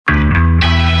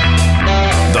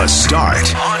The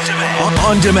Start. On demand.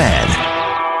 On demand.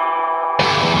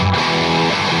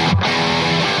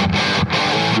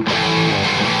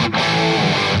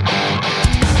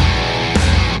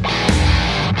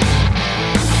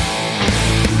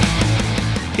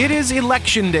 It is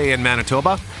election day in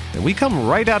Manitoba, and we come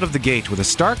right out of the gate with a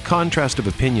stark contrast of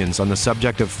opinions on the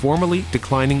subject of formally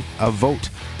declining a vote.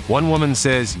 One woman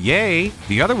says, yay.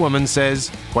 The other woman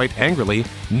says, quite angrily,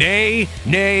 nay,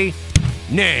 nay,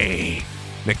 nay.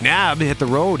 McNabb hit the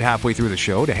road halfway through the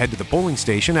show to head to the polling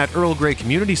station at Earl Grey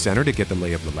Community Centre to get the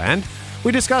lay of the land.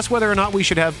 We discuss whether or not we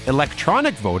should have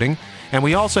electronic voting, and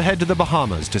we also head to the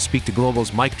Bahamas to speak to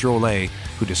Global's Mike Drolet,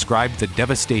 who described the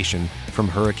devastation from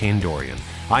Hurricane Dorian.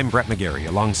 I'm Brett McGarry,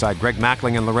 alongside Greg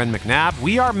Mackling and Loren McNabb.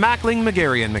 We are Mackling,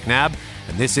 McGarry, and McNabb,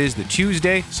 and this is the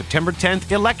Tuesday, September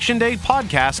 10th, Election Day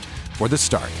podcast for The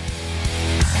Start.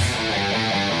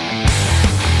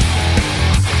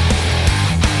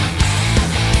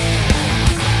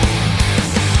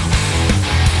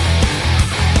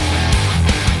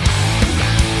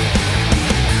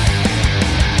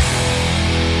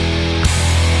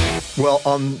 Well,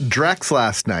 on Drex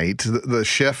last night, the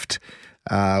shift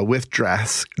with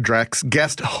Drex,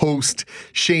 guest host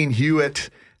Shane Hewitt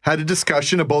had a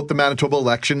discussion about the Manitoba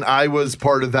election. I was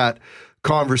part of that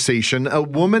conversation. A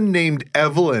woman named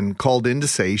Evelyn called in to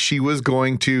say she was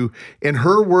going to, in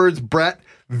her words, Brett,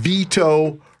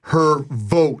 veto her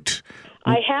vote.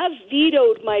 I have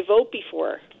vetoed my vote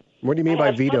before. What do you mean by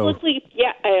veto?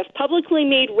 I have publicly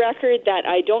made record that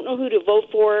I don't know who to vote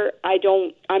for.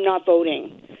 I'm not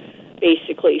voting,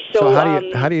 basically. So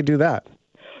how do you do that?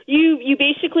 You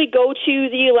basically go to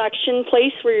the election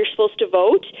place where you're supposed to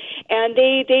vote, and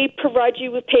they provide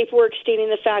you with paperwork stating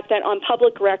the fact that on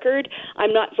public record,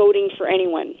 I'm not voting for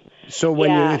anyone. So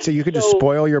you could just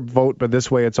spoil your vote, but this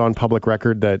way it's on public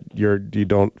record that you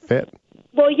don't fit?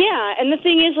 Well, yeah, and the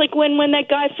thing is, like, when that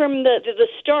guy from the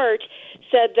Start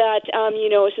said that,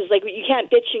 it says, like, you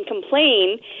can't bitch and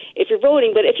complain if you're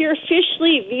voting, but if you're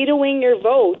officially vetoing your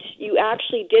vote, you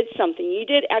actually did something. You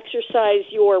did exercise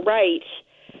your right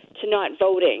to not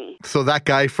voting. So that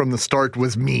guy from the Start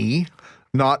was me,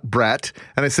 not Brett.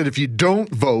 And I said, if you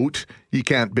don't vote, you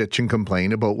can't bitch and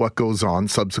complain about what goes on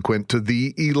subsequent to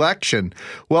the election.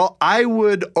 Well, I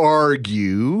would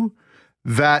argue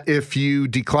that if you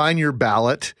decline your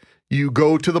ballot, you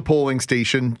go to the polling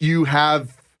station, you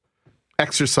have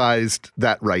exercised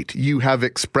that right. You have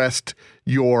expressed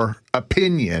your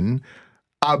opinion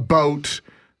about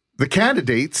the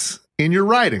candidates in your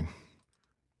riding.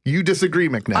 You disagree,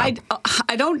 McNabb?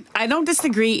 I don't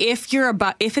disagree if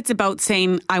it's about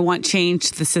saying I want change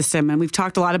to the system, and we've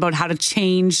talked a lot about how to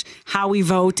change how we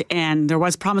vote, and there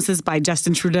was promises by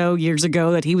Justin Trudeau years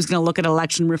ago that he was going to look at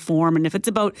election reform, and if it's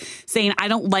about saying I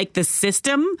don't like the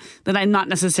system, then I'm not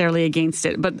necessarily against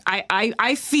it. But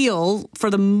I feel for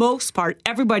the most part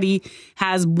everybody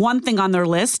has one thing on their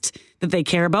list that they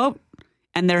care about.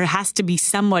 And there has to be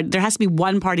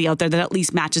one party out there that at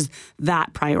least matches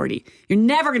that priority. You're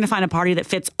never going to find a party that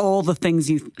fits all the things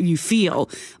you feel.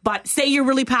 But say you're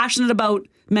really passionate about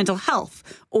mental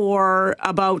health or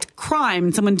about crime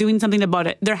and someone doing something about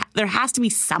it. There has to be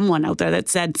someone out there that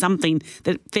said something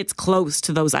that fits close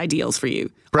to those ideals for you,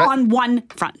 Brett, on one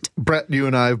front. Brett, you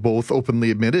and I have both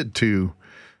openly admitted to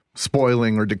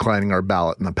spoiling or declining our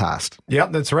ballot in the past.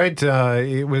 Yep, that's right.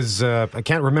 It was, I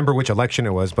can't remember which election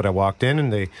it was, but I walked in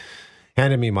and they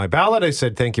handed me my ballot. I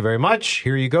said, thank you very much.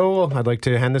 Here you go. I'd like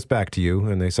to hand this back to you.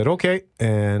 And they said, okay.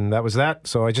 And that was that.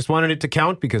 So I just wanted it to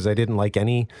count because I didn't like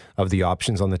any of the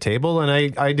options on the table. And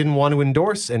I didn't want to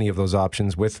endorse any of those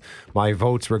options with my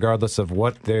votes, regardless of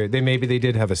what maybe they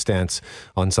did have a stance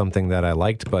on something that I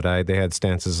liked, but they had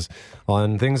stances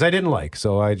on things I didn't like.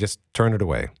 So I just turned it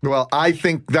away. Well, I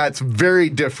think that's very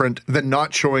different than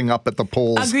not showing up at the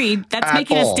polls. Agreed. That's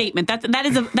making a statement.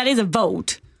 That is a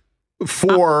vote.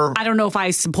 I don't know if I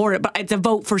support it, but it's a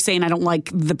vote for saying I don't like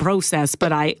the process,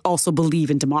 but I also believe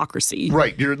in democracy.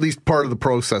 Right. You're at least part of the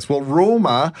process. Well,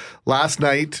 Roma last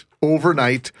night,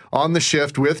 overnight, on the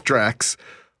shift with Drex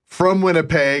from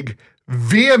Winnipeg,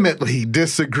 vehemently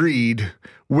disagreed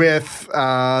with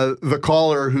the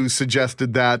caller who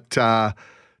suggested that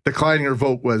declining her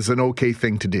vote was an okay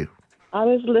thing to do. I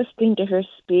was listening to her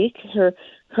speak, her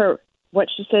what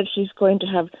she said she's going to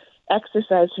have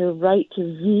exercise her right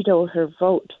to veto her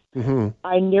vote. Mm-hmm.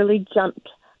 I nearly jumped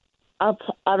up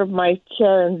out of my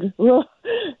chair and,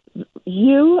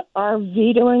 you are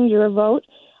vetoing your vote?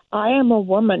 I am a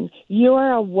woman. You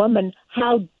are a woman.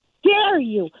 How dare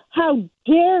you? How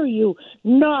dare you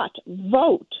not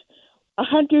vote?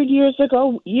 100 years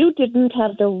ago, you didn't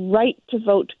have the right to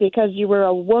vote because you were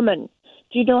a woman.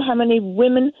 Do you know how many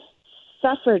women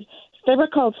suffered. They were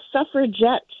called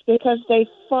suffragettes because they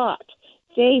fought.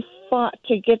 They fought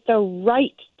to get the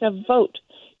right to vote.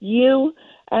 You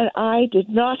and I did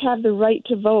not have the right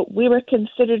to vote. We were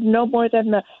considered no more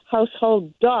than the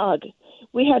household dog.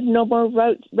 We had no more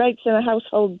rights than a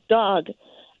household dog.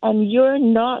 And you're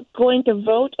not going to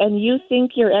vote, and you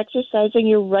think you're exercising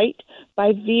your right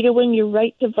by vetoing your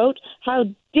right to vote? How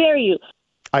dare you?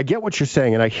 I get what you're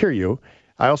saying, and I hear you.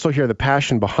 I also hear the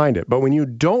passion behind it. But when you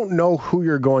don't know who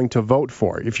you're going to vote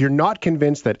for, if you're not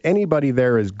convinced that anybody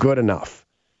there is good enough,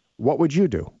 what would you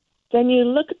do? Then you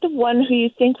look at the one who you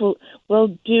think will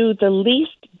do the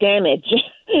least damage.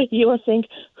 You will think,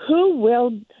 who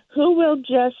will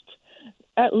just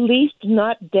at least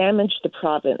not damage the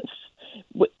province?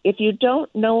 If you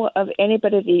don't know of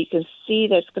anybody that you can see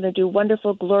that's going to do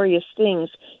wonderful, glorious things,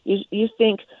 you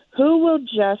think, who will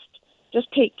just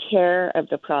take care of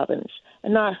the province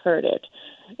and not hurt it?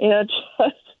 You know,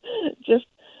 just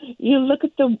you look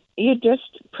at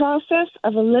process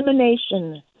of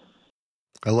elimination.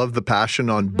 I love the passion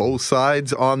on both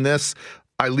sides on this.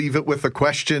 I leave it with a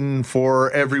question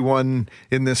for everyone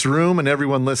in this room and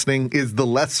everyone listening. Is the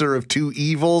lesser of two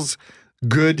evils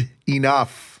good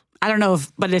enough? I don't know,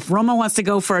 but if Roma wants to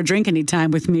go for a drink anytime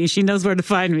with me, she knows where to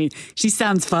find me. She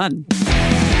sounds fun.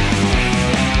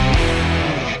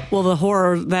 Well, the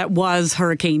horror that was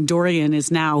Hurricane Dorian is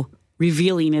now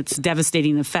revealing its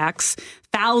devastating effects.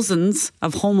 Thousands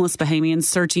of homeless Bahamians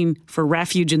searching for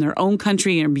refuge in their own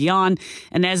country and beyond.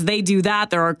 And as they do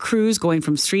that, there are crews going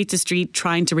from street to street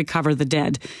trying to recover the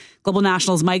dead. Global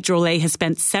National's Mike Drolet has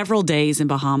spent several days in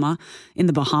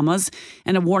the Bahamas,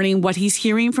 and a warning what he's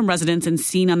hearing from residents and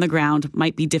seeing on the ground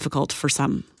might be difficult for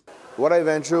some. What I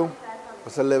went through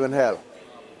was a living hell.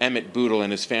 Emmett Boodle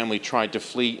and his family tried to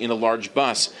flee in a large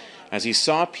bus. As he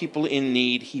saw people in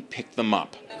need, he picked them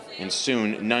up. And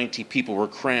soon, 90 people were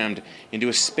crammed into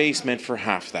a space meant for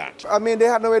half that. I mean, they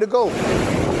had nowhere to go.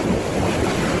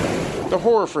 The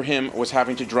horror for him was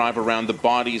having to drive around the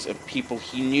bodies of people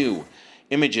he knew.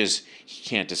 Images he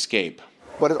can't escape.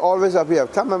 But it's always up here.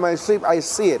 Time in my sleep, I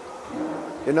see it.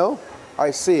 You know?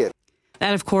 I see it.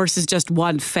 That, of course, is just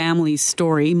one family's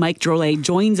story. Mike Drolet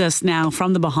joins us now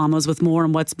from the Bahamas with more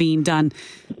on what's being done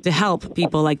to help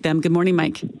people like them. Good morning,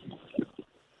 Mike.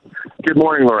 Good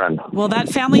morning, Lauren. Well, that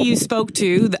family you spoke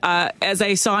to, as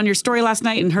I saw on your story last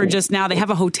night and heard just now, they have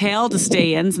a hotel to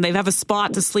stay in, so they have a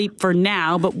spot to sleep for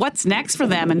now. But what's next for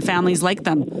them and families like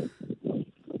them?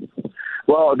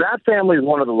 Well, that family is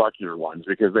one of the luckier ones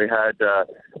because they had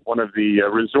one of the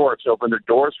resorts open their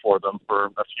doors for them for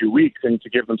a few weeks and to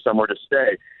give them somewhere to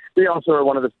stay. They also are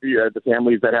one of the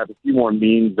families that have a few more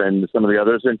means than some of the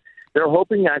others, and they're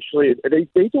hoping actually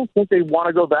they don't think they want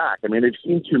to go back. I mean, they've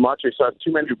seen too much. They saw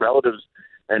too many relatives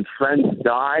and friends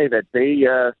die that they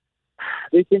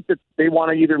think that they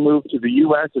want to either move to the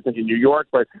U.S. or think in New York,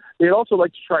 but they'd also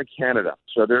like to try Canada.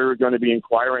 So they're going to be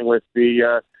inquiring with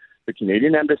the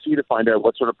Canadian Embassy to find out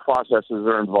what sort of processes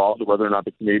are involved, whether or not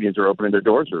the Canadians are opening their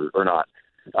doors or not.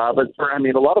 But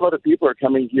a lot of other people are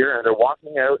coming here and they're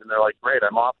walking out and they're like, great,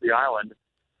 I'm off the island.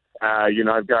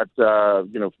 I've got,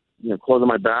 clothes on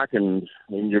my back and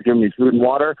you're giving me food and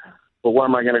water, but where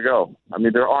am I going to go? I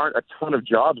mean, there aren't a ton of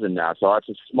jobs in Nassau. It's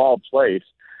a small place.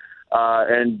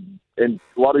 And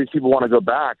a lot of these people want to go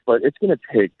back, but it's going to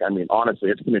take, honestly,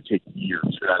 it's going to take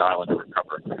years for that island to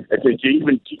recover. And to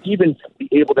even be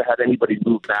able to have anybody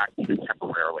move back even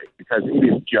temporarily, because it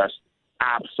is just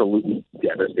absolutely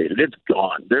devastated. It's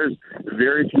gone. There's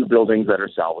very few buildings that are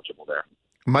salvageable there.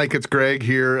 Mike, it's Greg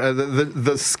here.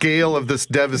 The scale of this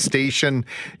devastation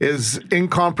is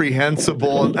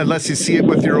incomprehensible unless you see it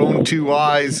with your own two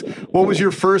eyes. What was your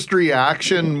first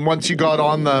reaction once you got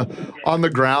on the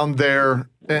ground there,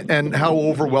 and how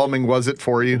overwhelming was it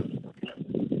for you?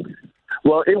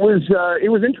 Well, it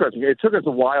was interesting. It took us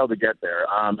a while to get there.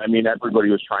 Everybody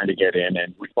was trying to get in,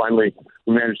 and we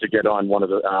managed to get on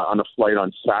on a flight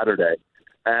on Saturday.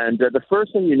 And the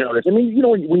first thing you notice, when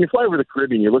you fly over the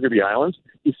Caribbean, you look at the islands,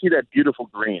 you see that beautiful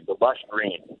green, the lush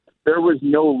green. There was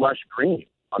no lush green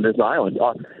on this island.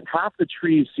 Half the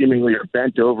trees seemingly are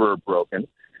bent over or broken,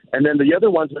 and then the other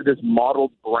ones are this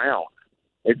mottled brown.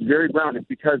 It's very brown. It's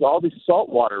because all the salt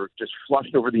water just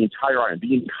flushed over the entire island.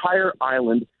 The entire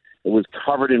island was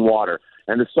covered in water,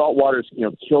 and the salt water,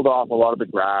 killed off a lot of the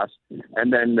grass,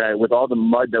 and then with all the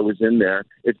mud that was in there,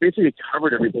 it basically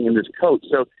covered everything in this coat.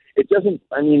 So it doesn't,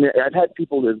 I've had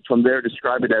people from there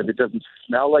describe it as it doesn't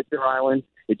smell like their island.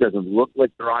 It doesn't look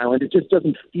like their island. It just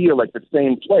doesn't feel like the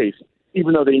same place,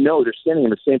 even though they know they're standing in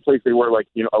the same place they were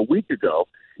a week ago.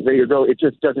 It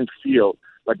just doesn't feel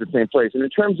like the same place. And in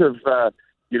terms of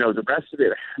the rest of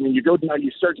it, I mean, you go down,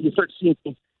 you start seeing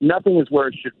things, nothing is where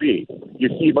it should be. You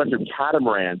see a bunch of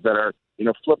catamarans that are,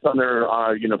 flipped on their,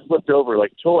 flipped over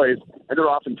like toys, and they're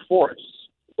off in forests.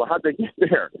 Well, how'd they get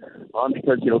there?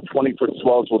 Because, 20-foot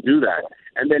swells will do that.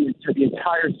 And then the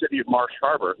entire city of Marsh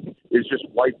Harbor is just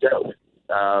wiped out.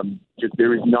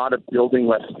 There is not a building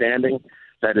left standing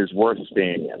that is worth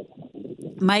staying in.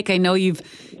 Mike, I know you've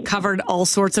covered all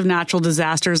sorts of natural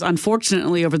disasters,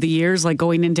 unfortunately, over the years, like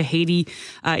going into Haiti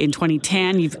in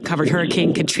 2010. You've covered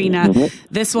Hurricane Katrina. Mm-hmm.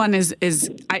 This one is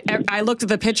I looked at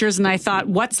the pictures and I thought,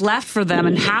 what's left for them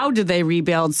and how do they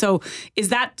rebuild? So is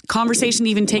that conversation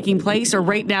even taking place, or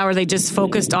right now are they just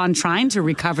focused on trying to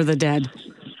recover the dead?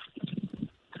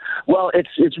 Well,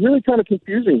 it's really kind of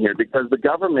confusing here because the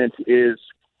government is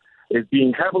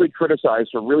being heavily criticized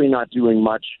for really not doing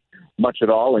much at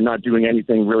all and not doing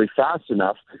anything really fast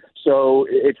enough. So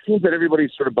it seems that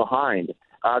everybody's sort of behind.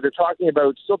 They're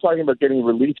still talking about getting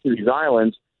relief to these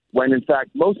islands when, in fact,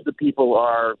 most of the people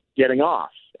are getting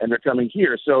off and they're coming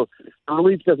here. So the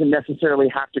relief doesn't necessarily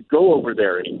have to go over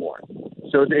there anymore.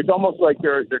 So it's almost like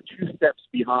they're 2 steps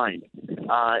behind.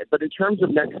 But in terms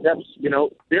of next steps,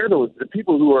 they're the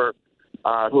people who are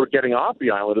getting off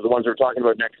the island are the ones who are talking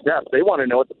about next steps. They want to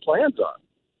know what the plans are.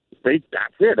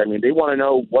 That's it. I mean, they want to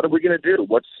know, what are we going to do?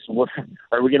 What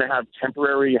are we going to have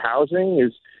temporary housing?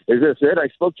 Is this it? I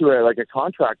spoke to a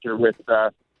contractor with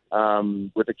a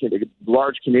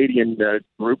large Canadian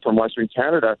group from Western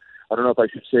Canada. I don't know if I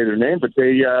should say their name, but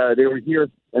they were here,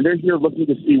 and they're here looking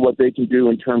to see what they can do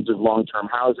in terms of long-term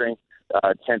housing,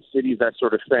 tent cities, that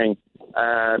sort of thing.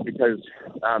 Because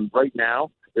right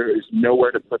now there is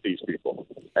nowhere to put these people,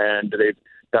 and they've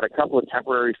got a couple of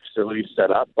temporary facilities set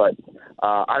up, but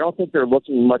I don't think they're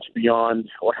looking much beyond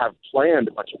or have planned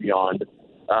much beyond,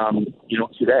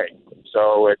 today.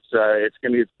 So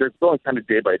they're going kind of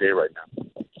day by day right now.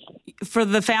 For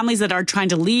the families that are trying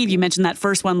to leave, you mentioned that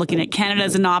first one looking at Canada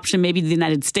as an option, maybe the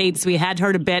United States. We had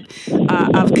heard a bit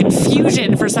of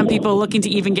confusion for some people looking to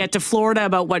even get to Florida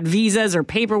about what visas or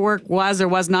paperwork was or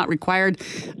was not required.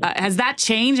 Has that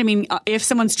changed? I mean, if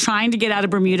someone's trying to get out of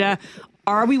Bermuda,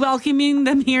 are we welcoming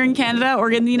them here in Canada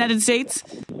or in the United States?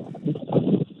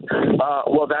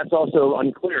 Well, that's also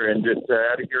unclear, and it's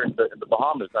out of here in the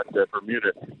Bahamas, not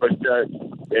Bermuda. But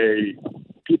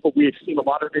we've seen a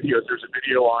lot of videos. There's a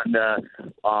video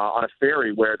on a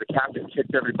ferry where the captain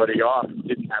kicked everybody off who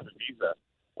didn't have a visa.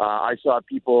 I saw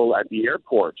people at the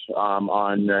airport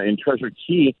in Treasure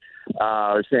Key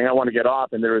saying, "I want to get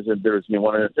off," and there was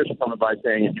one of the officials coming by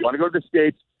saying, "If you want to go to the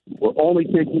States, we're only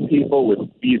taking people with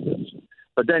visas."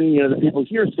 But then, the people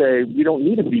here say, we don't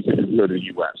need a visa to go to the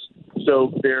U.S.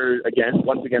 So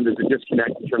once again, there's a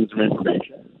disconnect in terms of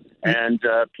information. And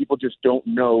people just don't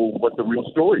know what the real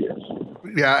story is.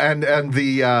 Yeah, and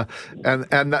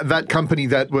that company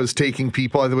that was taking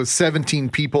people, there was 17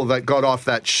 people that got off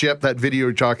that ship. That video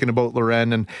you're talking about,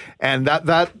 Loren, and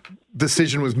that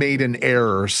decision was made in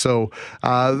error. So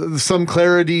some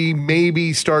clarity may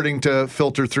be starting to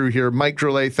filter through here. Mike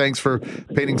Drolet, thanks for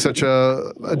painting such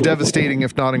a devastating,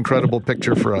 if not incredible,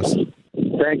 picture for us.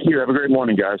 Thank you. Have a great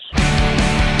morning, guys.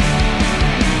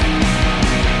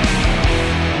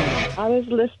 I was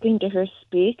listening to her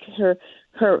speak,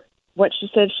 what she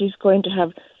said she's going to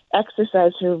have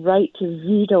exercise her right to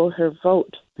veto her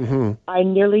vote. Mm-hmm. I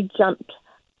nearly jumped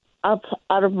up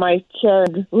out of my chair.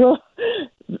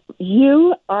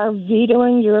 You are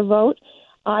vetoing your vote?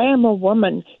 I am a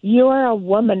woman. You are a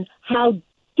woman. How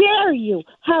dare you?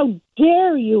 How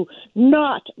dare you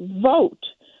not vote?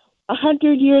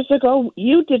 100 years ago,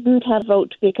 you didn't have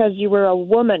vote because you were a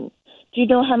woman. Do you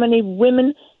know how many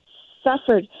women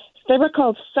suffered? They were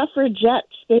called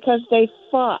suffragettes because they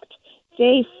fought.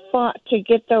 They fought to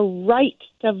get the right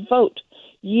to vote.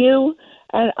 You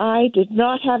and I did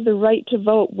not have the right to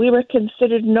vote. We were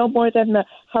considered no more than the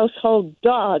household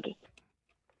dog.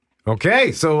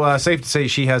 Okay, so safe to say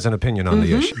she has an opinion on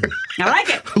the issue. I like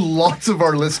it. Lots of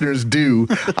our listeners do.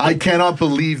 I cannot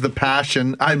believe the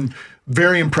passion. I'm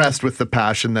very impressed with the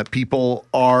passion that people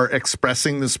are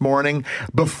expressing this morning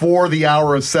before the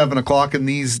hour of 7 o'clock. And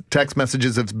these text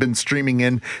messages have been streaming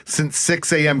in since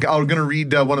 6 a.m. I'm going to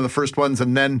read one of the first ones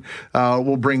and then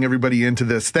we'll bring everybody into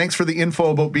this. Thanks for the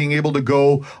info about being able to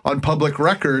go on public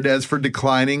record as for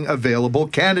declining available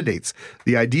candidates.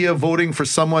 The idea of voting for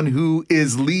someone who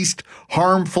is least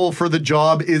harmful for the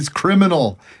job is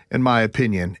criminal. in my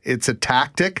opinion. It's a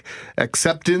tactic,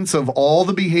 acceptance of all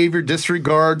the behavior,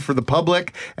 disregard for the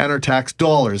public and our tax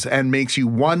dollars, and makes you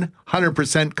 100%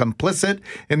 complicit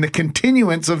in the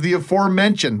continuance of the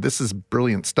aforementioned. This is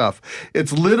brilliant stuff.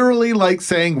 It's literally like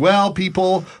saying, well,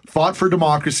 people fought for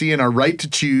democracy and our right to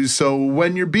choose, so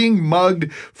when you're being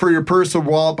mugged for your purse or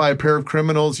wallet by a pair of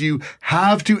criminals, you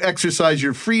have to exercise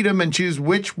your freedom and choose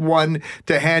which one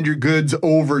to hand your goods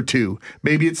over to.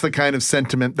 Maybe it's the kind of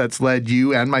sentiment that's led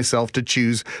you and myself to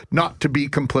choose not to be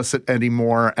complicit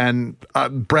anymore. And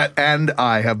Brett and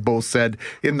I have both said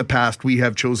in the past we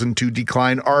have chosen to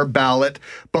decline our ballot,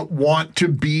 but want to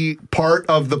be part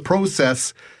of the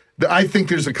process. I think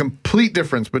there's a complete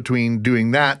difference between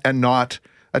doing that and not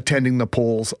attending the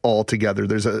polls altogether.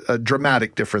 There's a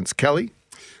dramatic difference. Kelly?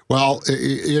 Well,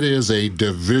 it is a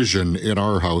division in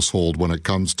our household when it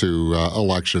comes to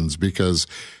elections because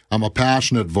I'm a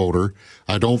passionate voter.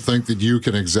 I don't think that you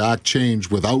can exact change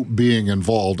without being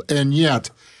involved. And yet,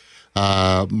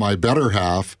 my better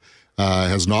half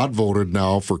has not voted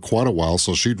now for quite a while,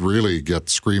 so she'd really get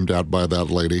screamed at by that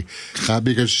lady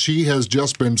because she has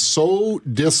just been so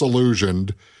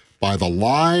disillusioned by the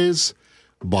lies,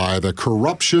 by the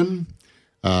corruption,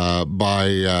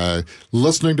 by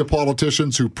listening to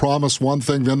politicians who promise one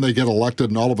thing, then they get elected,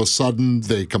 and all of a sudden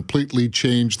they completely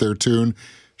change their tune.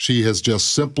 She has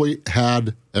just simply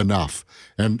had enough.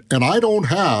 And I don't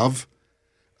have,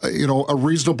 a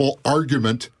reasonable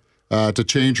argument to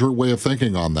change her way of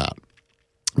thinking on that.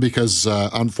 Because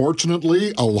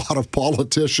unfortunately, a lot of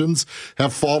politicians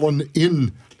have fallen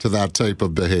into that type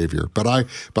of behavior. But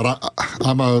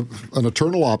I'm an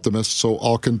eternal optimist, so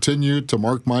I'll continue to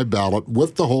mark my ballot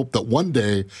with the hope that one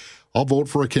day I'll vote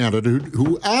for a candidate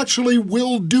who actually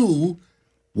will do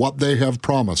what they have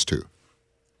promised to.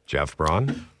 Jeff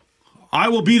Braun? I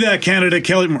will be that candidate,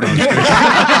 Kelly. Oh,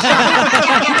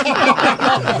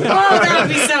 that would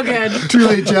be so good. Too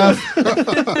late, Jeff.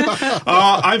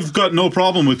 I've got no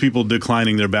problem with people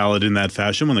declining their ballot in that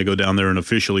fashion when they go down there and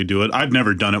officially do it. I've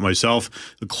never done it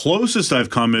myself. The closest I've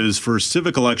come is for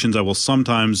civic elections, I will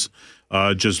sometimes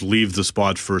just leave the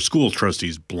spot for school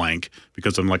trustees blank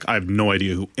because I'm like, I have no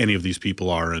idea who any of these people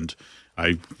are, and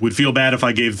I would feel bad if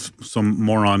I gave some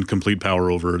moron complete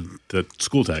power over the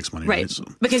school tax money. Right. So.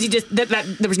 Because you just there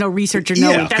was no research or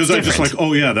knowing. Yeah, because I'm just like,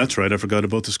 oh, yeah, that's right. I forgot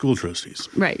about the school trustees.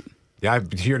 Right. Yeah,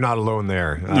 you're not alone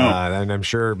there. No. And I'm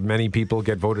sure many people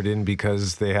get voted in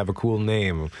because they have a cool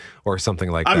name or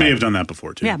something like that. I may have done that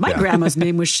before, too. Yeah, my grandma's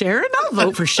name was Sharon. I'll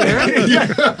vote for Sharon.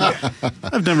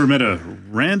 I've never met a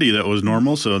Randy that was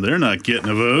normal, so they're not getting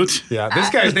a vote. Yeah, this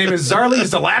guy's name is Zarly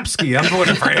Zalapsky. I'm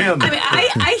voting for him. I mean,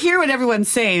 I hear what everyone's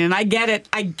saying, and I get it.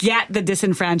 I get the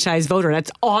disenfranchised voter.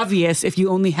 That's obvious if you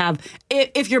only have...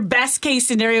 If your best case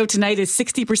scenario tonight is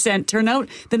 60% turnout,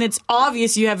 then it's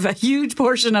obvious you have a huge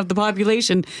portion of the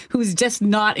population who's just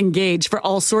not engaged for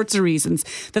all sorts of reasons.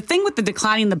 The thing with the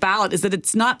declining the ballot is that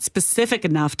it's not specific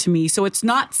enough to me. So it's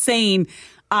not saying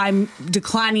I'm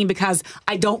declining because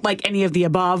I don't like any of the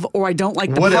above, or I don't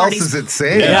like the what parties. else does it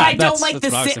say? Yeah, I don't like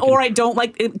or I don't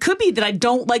like. It could be that I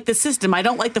don't like the system. I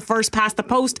don't like the first past the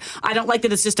post. I don't like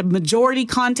that it's just a majority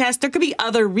contest. There could be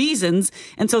other reasons,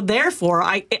 and so therefore,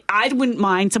 I wouldn't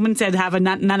mind. Someone said have a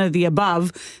none of the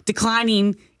above,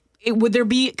 declining. Would there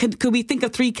be? Could we think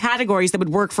of 3 categories that would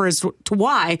work for us to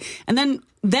why, and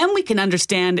then we can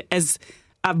understand as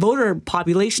a voter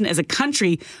population, as a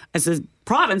country, as a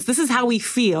province, this is how we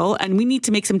feel, and we need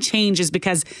to make some changes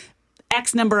because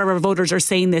X number of our voters are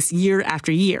saying this year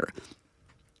after year.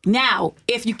 Now,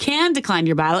 if you can decline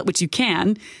your ballot, which you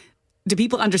can, do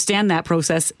people understand that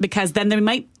process? Because then they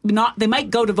might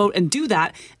go to vote and do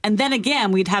that, and then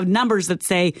again, we'd have numbers that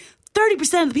say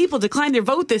 30% of the people declined their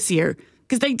vote this year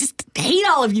because they just hate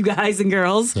all of you guys and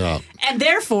girls. Yeah. And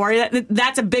therefore,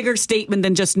 that's a bigger statement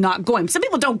than just not going. Some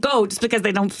people don't go just because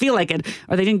they don't feel like it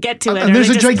or they didn't get to it. And there's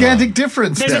a gigantic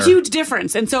difference There's there. a huge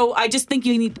difference. And so I just think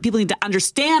people need to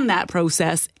understand that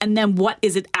process and then what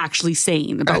is it actually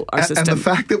saying about our system. And the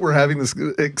fact that we're having this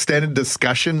extended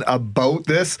discussion about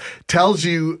this tells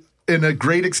you in a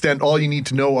great extent all you need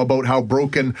to know about how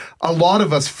broken a lot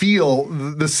of us feel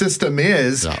the system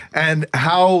is and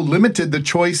how limited the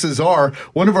choices are.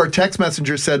 One of our text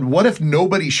messengers said, what if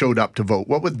nobody showed up to vote?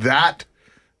 What would that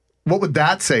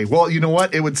say? Well, you know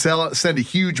what? It would send a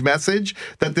huge message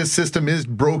that this system is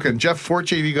broken. Jeff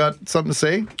Forte, have you got something to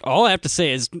say? All I have to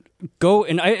say is go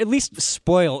and at least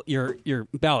spoil your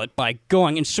ballot by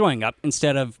going and showing up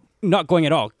instead of not going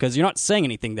at all, because you're not saying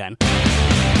anything then.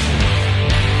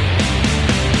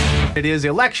 It is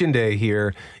election day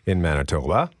here in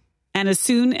Manitoba. And as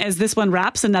soon as this one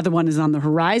wraps, another one is on the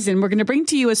horizon. We're going to bring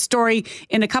to you a story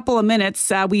in a couple of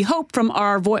minutes, we hope, from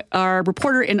our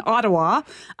reporter in Ottawa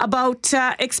about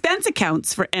expense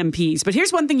accounts for MPs. But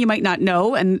here's one thing you might not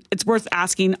know, and it's worth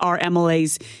asking our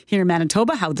MLAs here in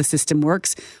Manitoba how the system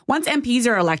works. Once MPs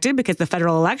are elected, because the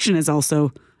federal election is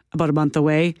also about a month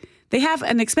away, they have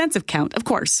an expense account, of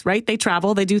course, right? They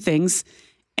travel, they do things.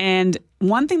 And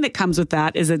one thing that comes with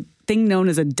that is a thing known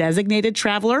as a designated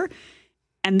traveler.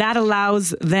 And that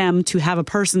allows them to have a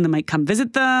person that might come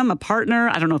visit them, a partner.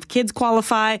 I don't know if kids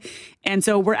qualify. And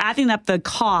so we're adding up the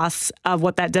costs of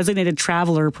what that designated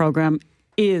traveler program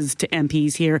is to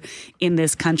MPs here in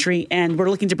this country. And we're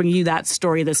looking to bring you that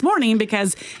story this morning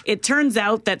because it turns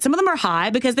out that some of them are high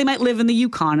because they might live in the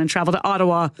Yukon and travel to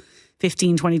Ottawa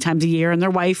 15, 20 times a year, and their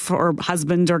wife or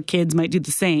husband or kids might do the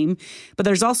same. But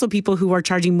there's also people who are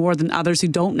charging more than others who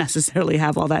don't necessarily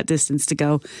have all that distance to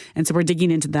go. And so we're digging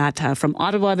into that from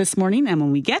Ottawa this morning. And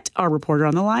when we get our reporter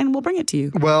on the line, we'll bring it to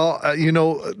you. Well,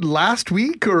 last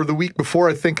week or the week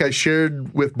before, I think I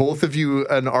shared with both of you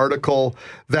an article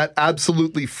that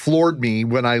absolutely floored me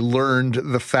when I learned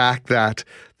the fact that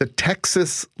the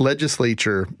Texas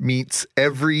legislature meets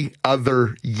every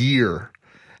other year.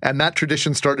 And that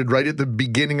tradition started right at the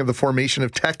beginning of the formation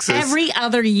of Texas. Every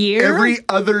other year? Every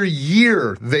other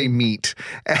year they meet.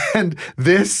 And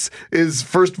this is,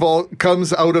 first of all,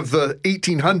 comes out of the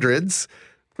 1800s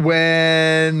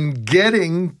when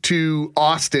getting to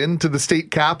Austin, to the state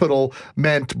capital,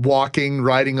 meant walking,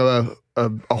 riding a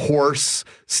horse,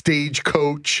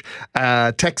 stagecoach.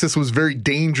 Texas was very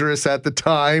dangerous at the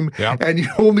time, and you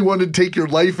only wanted to take your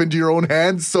life into your own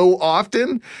hands so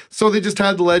often. So they just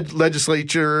had the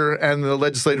legislature and the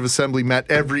legislative assembly met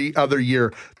every other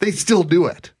year. They still do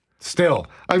it. Still.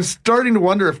 I'm starting to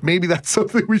wonder if maybe that's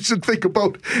something we should think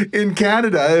about in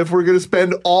Canada if we're going to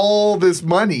spend all this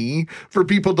money for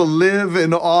people to live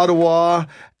in Ottawa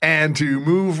and to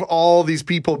move all these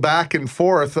people back and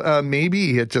forth.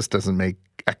 Maybe it just doesn't make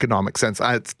economic sense.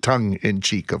 It's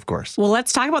tongue-in-cheek, of course. Well,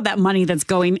 let's talk about that money that's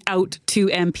going out to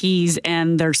MPs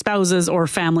and their spouses or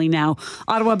family now.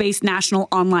 Ottawa-based national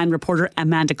online reporter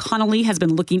Amanda Connolly has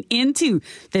been looking into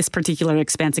this particular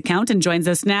expense account and joins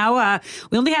us now.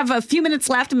 We only have a few minutes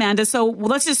left, Amanda, so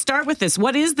let's just start with this.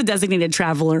 What is the designated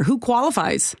traveler? Who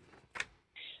qualifies?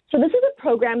 So this is a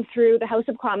program through the House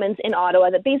of Commons in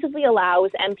Ottawa that basically allows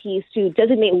MPs to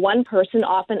designate one person,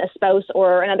 often a spouse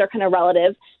or another kind of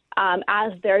relative,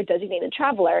 as their designated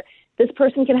traveler. This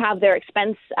person can have their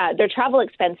travel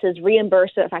expenses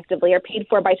reimbursed effectively or paid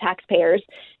for by taxpayers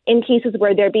in cases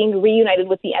where they're being reunited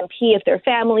with the MP if they're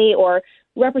family or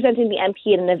representing the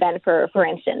MP at an event, for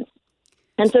instance.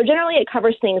 And so generally it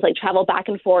covers things like travel back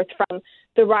and forth from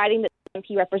the riding that the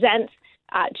MP represents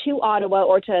to Ottawa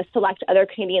or to select other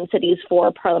Canadian cities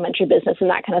for parliamentary business and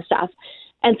that kind of stuff.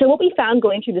 And so what we found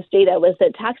going through this data was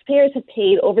that taxpayers have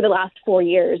paid over the last 4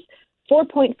 years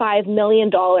 $4.5 million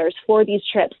for these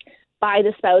trips by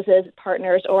the spouses,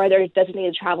 partners, or other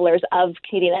designated travelers of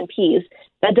Canadian MPs.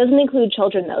 That doesn't include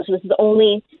children, though. So this is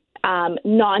only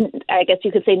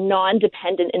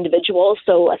non-dependent individuals.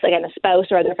 So, again, a spouse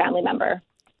or other family member.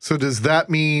 So does that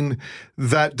mean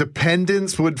that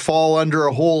dependents would fall under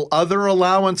a whole other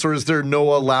allowance, or is there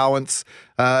no allowance?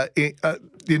 Is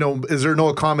there no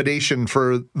accommodation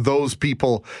for those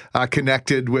people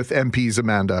connected with MPs,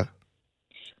 Amanda?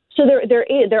 So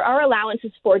there are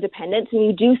allowances for dependents, and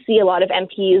you do see a lot of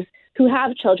MPs who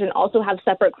have children also have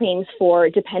separate claims for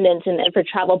dependents and for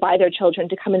travel by their children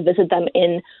to come and visit them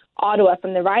in Ottawa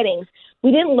from the ridings.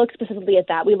 We didn't look specifically at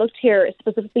that. We looked here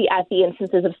specifically at the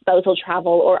instances of spousal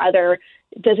travel or other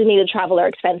designated traveler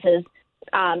expenses,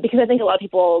 because I think a lot of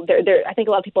people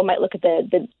might look at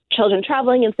the children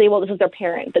traveling and say, well, this is their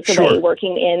parent that's away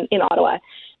working in Ottawa.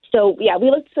 So yeah, we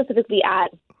looked specifically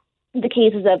at the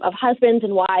cases of husbands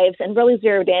and wives and really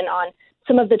zeroed in on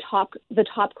some of the top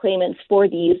claimants for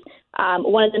these,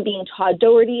 one of them being Todd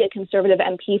Doherty, a Conservative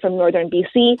MP from Northern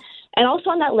BC. And also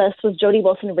on that list was Jody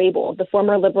Wilson-Raybould, the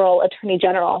former Liberal Attorney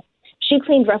General. She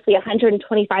claimed roughly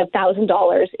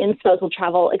 $125,000 in spousal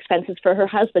travel expenses for her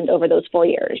husband over those 4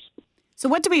 years. So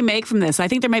what do we make from this? I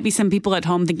think there might be some people at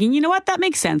home thinking, you know what, that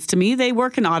makes sense to me. They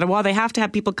work in Ottawa. They have to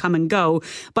have people come and go.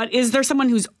 But is there someone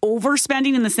who's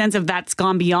overspending in the sense of that's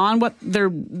gone beyond what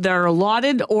they're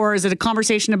allotted? Or is it a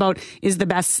conversation about is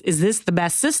this the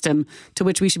best system to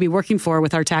which we should be working for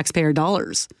with our taxpayer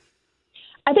dollars?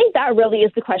 I think that really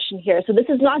is the question here. So this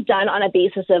is not done on a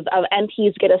basis of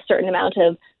MPs get a certain amount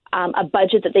of a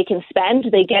budget that they can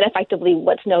spend. They get effectively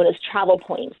what's known as travel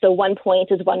points. So 1 point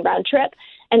is one round trip,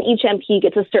 and each MP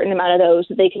gets a certain amount of those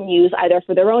that they can use either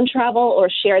for their own travel or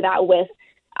share that with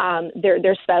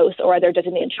their spouse or their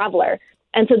designated traveler.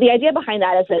 And so the idea behind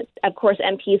that is that, of course,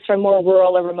 MPs from more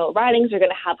rural or remote ridings are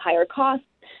going to have higher costs,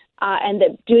 and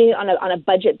that doing it on a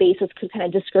budget basis could kind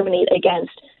of discriminate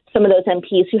against some of those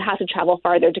MPs who have to travel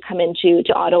farther to come into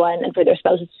Ottawa and for their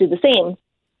spouses to do the same.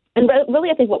 And really,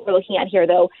 I think what we're looking at here,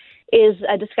 though, is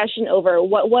a discussion over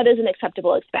what is an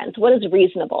acceptable expense, what is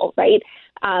reasonable, right?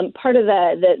 Part of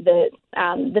the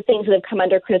things that have come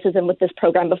under criticism with this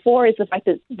program before is the fact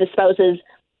that the spouses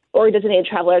or designated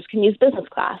travelers can use business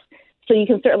class. So you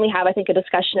can certainly have, I think, a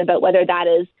discussion about whether that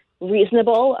is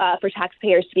reasonable for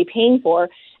taxpayers to be paying for,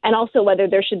 and also whether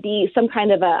there should be some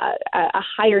kind of a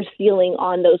higher ceiling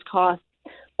on those costs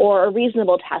or a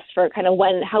reasonable test for kind of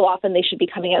how often they should be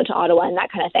coming out to Ottawa and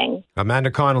that kind of thing.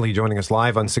 Amanda Connolly joining us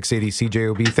live on 680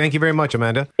 CJOB. Thank you very much,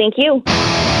 Amanda. Thank you.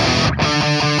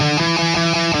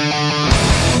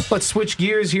 Let's switch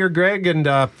gears here, Greg, and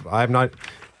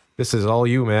this is all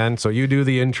you, man, so you do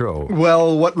the intro.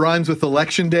 Well, what rhymes with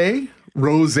election day?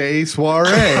 Rosé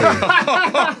soiree.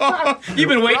 You've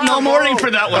been waiting all morning for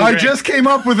that one, I Greg. just came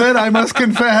up with it, I must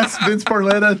confess. Vince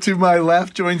Barletta to my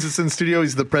left joins us in studio.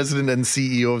 He's the president and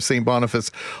CEO of St.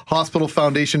 Boniface Hospital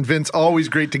Foundation. Vince, always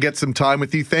great to get some time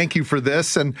with you. Thank you for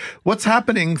this. And what's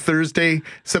happening Thursday,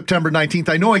 September 19th?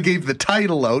 I know I gave the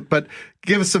title out, but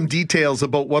give us some details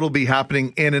about what will be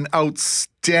happening in an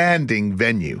outstanding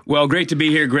venue. Well, great to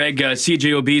be here, Greg.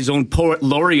 CJOB's own poet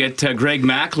laureate, Greg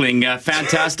Mackling.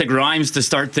 Fantastic rhymes to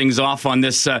start things off on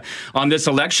this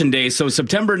election day. So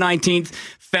September 19th,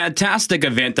 fantastic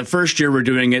event. The first year we're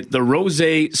doing it, the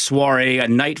Rosé Soiree, a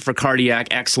night for cardiac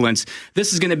excellence.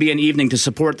 This is going to be an evening to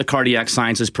support the Cardiac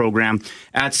Sciences program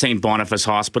at St. Boniface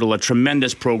Hospital, a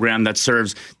tremendous program that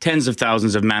serves tens of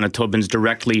thousands of Manitobans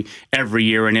directly every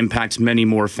year and impacts many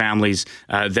more families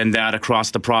than that across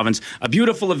the province. A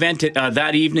beautiful event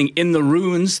that evening in the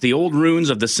ruins, the old ruins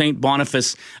of the St.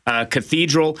 Boniface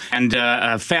Cathedral, and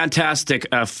fantastic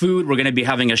food. We're going to be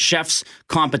having a chef's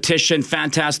competition,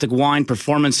 fantastic wine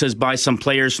performances by some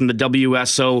players from the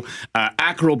WSO,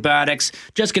 acrobatics.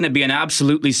 Just going to be an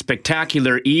absolutely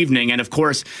spectacular evening. And of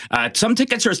course, some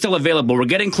tickets are still available. We're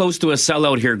getting close to a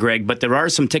sellout here, Greg, but there are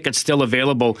some tickets still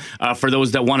available for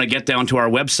those that want to get down to our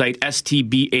website,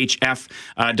 stbhf.ca,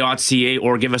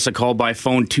 or give us a call by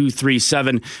phone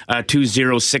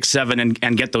 237-2067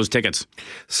 and get those tickets.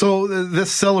 So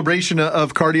this celebration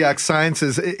of cardiac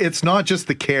sciences, it's not just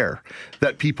the care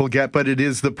that people get, but it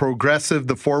is the progressive,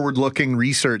 the forward-looking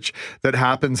research that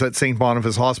happens at St.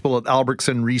 Boniface Hospital, at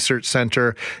Albertson Research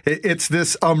Center. It's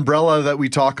this umbrella that we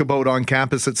talk about on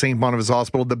campus at St. Boniface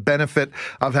Hospital, the benefit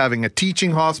of having a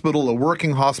teaching hospital, a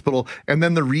working hospital, and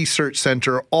then the research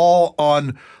center all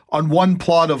on one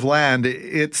plot of land.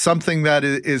 It's something that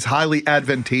is highly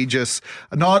advantageous,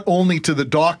 not only to the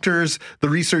doctors, the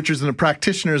researchers, and the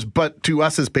practitioners, but to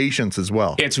us as patients as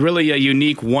well. It's really a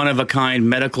unique, one-of-a-kind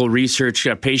medical research,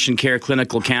 patient care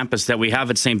clinical campus that we have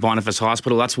at St. Boniface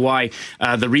Hospital. That's why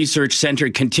the research center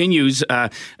continues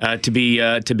to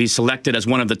be selected as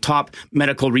one of the top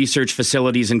medical research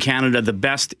facilities in Canada, the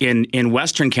best in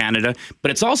Western Canada.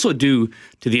 But it's also due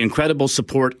to the incredible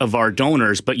support of our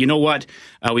donors. But you know what?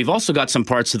 We've also got some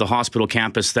parts of the hospital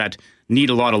campus that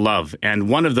need a lot of love. And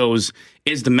one of those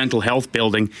is the mental health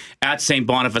building at St.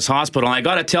 Boniface Hospital. And I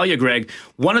got to tell you, Greg,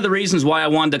 one of the reasons why I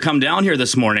wanted to come down here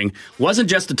this morning wasn't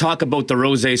just to talk about the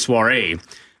Rosé Soiree,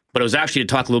 but it was actually to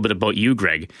talk a little bit about you,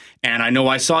 Greg. And I know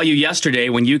I saw you yesterday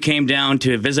when you came down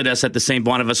to visit us at the St.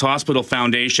 Boniface Hospital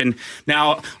Foundation.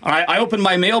 Now, I opened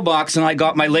my mailbox and I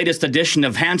got my latest edition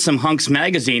of Handsome Hunks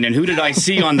magazine. And who did I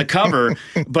see on the cover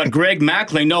but Greg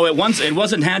Mackling? No, it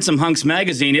wasn't Handsome Hunks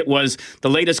magazine. It was the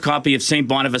latest copy of St.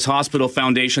 Boniface Hospital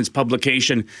Foundation's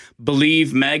publication,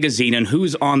 Believe magazine. And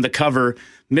who's on the cover?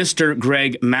 Mr.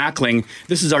 Greg Mackling.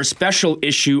 This is our special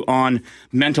issue on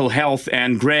mental health.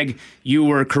 And Greg, you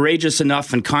were courageous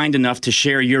enough and kind enough to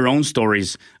share your own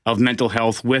stories of mental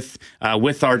health with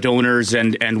our donors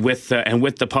and with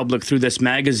the public through this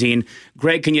magazine.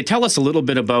 Greg, can you tell us a little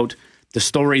bit about the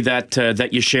story that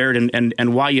you shared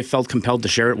and why you felt compelled to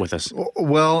share it with us?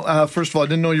 Well, first of all, I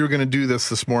didn't know you were going to do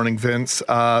this morning, Vince.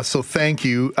 So thank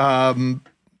you.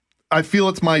 I feel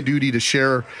it's my duty to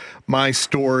share my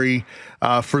story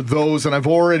for those, and I've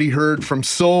already heard from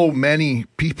so many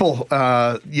people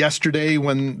yesterday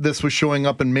when this was showing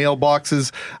up in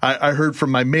mailboxes. I heard from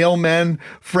my mailmen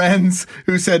friends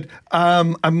who said,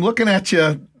 I'm looking at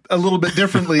you a little bit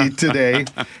differently today.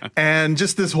 And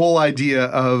just this whole idea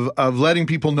of letting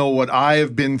people know what I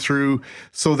have been through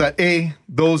so that,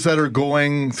 those that are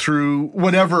going through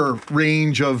whatever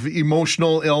range of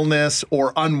emotional illness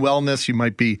or unwellness you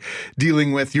might be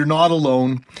dealing with, you're not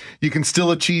alone. You can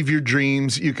still achieve your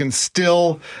dreams. You can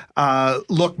still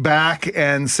look back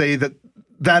and say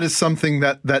that is something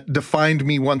that defined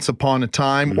me once upon a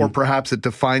time, or perhaps it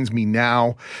defines me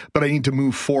now, but I need to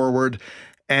move forward.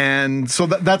 And so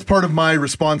that's part of my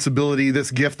responsibility,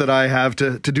 this gift that I have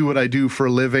to do what I do for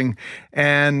a living.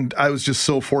 And I was just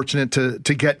so fortunate to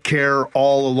get care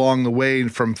all along the way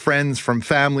from friends, from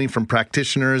family, from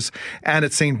practitioners, and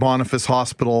at St. Boniface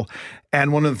Hospital.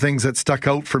 And one of the things that stuck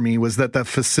out for me was that the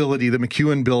facility, the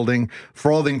McEwen building, for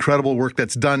all the incredible work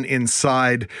that's done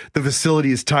inside, the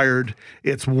facility is tired.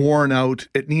 It's worn out.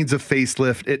 It needs a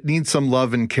facelift. It needs some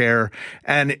love and care.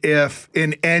 And if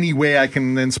in any way I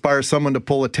can inspire someone to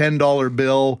pull a $10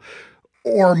 bill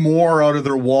or more out of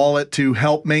their wallet to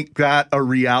help make that a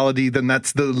reality, then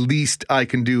that's the least I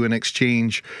can do in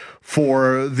exchange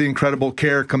for the incredible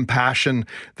care, compassion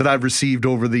that I've received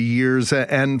over the years,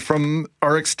 and from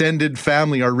our extended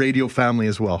family, our radio family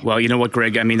as well. Well, you know what,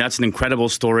 Greg? I mean, that's an incredible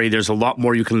story. There's a lot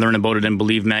more you can learn about it in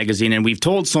Believe magazine, and we've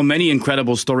told so many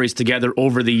incredible stories together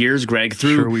over the years, Greg,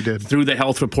 through the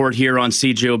Health Report here on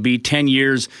CJOB, 10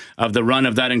 years of the run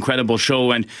of that incredible show.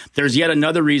 And there's yet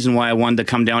another reason why I wanted to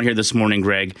come down here this morning,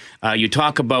 Greg. You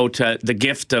talk about the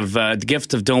gift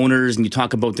of donors, and you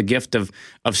talk about the gift of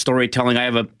storytelling. I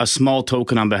have a small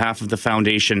token on behalf of the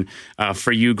foundation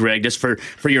for you, Greg. Just for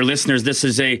your listeners, this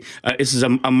is a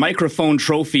microphone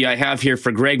trophy I have here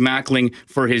for Greg Mackling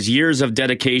for his years of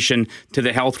dedication to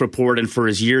the Health Report and for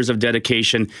his years of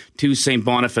dedication to St.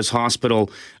 Boniface Hospital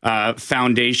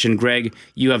Foundation. Greg,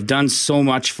 you have done so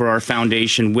much for our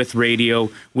foundation with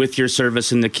radio, with your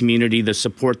service in the community, the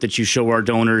support that you show our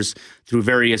donors through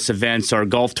various events, our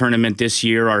golf tournament this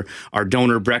year, our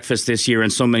donor breakfast this year,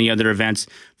 and so many other events.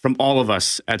 From all of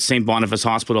us at St. Boniface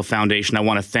Hospital Foundation, I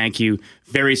want to thank you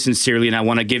very sincerely, and I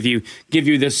want to give you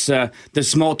this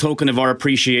small token of our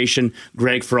appreciation,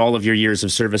 Greg, for all of your years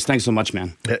of service. Thanks so much,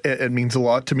 man. It means a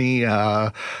lot to me.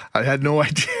 I had no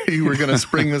idea you were going to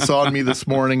spring this on me this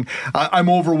morning. I'm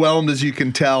overwhelmed, as you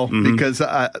can tell, because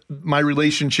my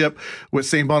relationship with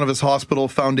St. Boniface Hospital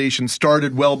Foundation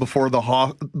started well before the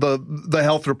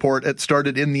Health Report. It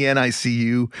started in the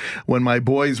NICU when my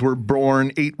boys were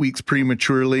born 8 weeks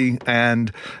prematurely,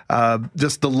 and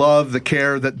just the love, the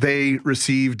care that they received.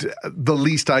 The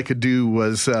least I could do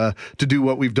was to do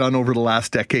what we've done over the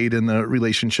last decade in the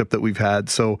relationship that we've had.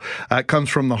 So it comes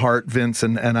from the heart, Vince,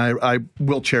 and I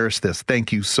will cherish this.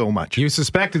 Thank you so much. You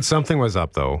suspected something was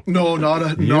up, though. No, not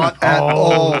at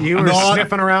all. You were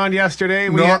sniffing around yesterday?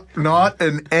 Not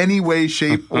in any way,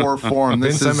 shape, or form.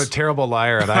 Vince, I'm a terrible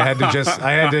liar, and I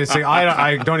had to say,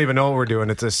 I don't even know what we're doing.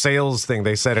 It's a sales thing.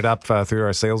 They set it up through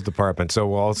our sales department.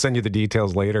 So I'll send you the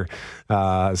details later.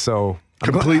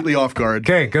 Completely off guard.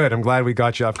 Okay, good. I'm glad we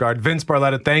got you off guard. Vince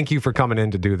Barletta, thank you for coming in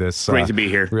to do this. Great to be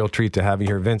here. Real treat to have you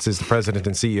here. Vince is the president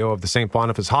and CEO of the St.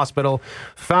 Boniface Hospital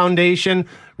Foundation.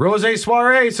 Rosé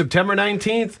Soiree, September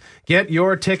 19th. Get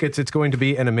your tickets. It's going to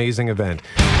be an amazing event.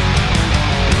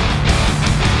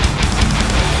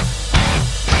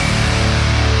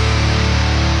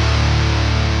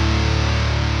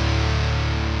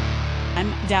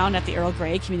 Down at the Earl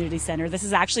Grey Community Center. This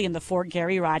is actually in the Fort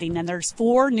Garry riding, and there's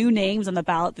 4 new names on the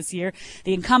ballot this year.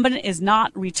 The incumbent is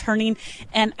not returning,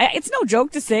 and it's no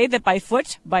joke to say that by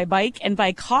foot, by bike, and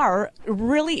by car,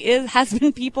 really has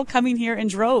been people coming here in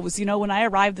droves. You know, when I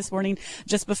arrived this morning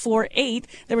just before 8,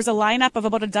 there was a lineup of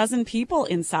about a dozen people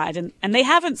inside, and they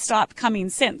haven't stopped coming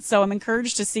since. So I'm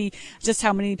encouraged to see just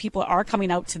how many people are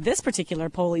coming out to this particular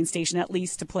polling station, at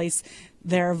least to place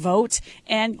their vote.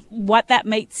 And what that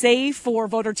might say for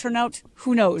voter turnout,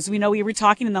 who knows? We know we were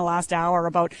talking in the last hour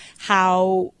about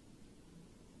how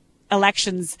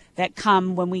elections that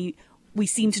come when we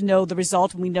seem to know the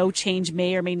result, when we know change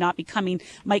may or may not be coming,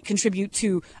 might contribute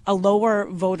to a lower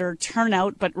voter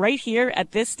turnout. But right here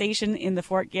at this station in the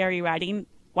Fort Garry riding,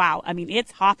 wow, I mean,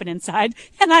 it's hopping inside.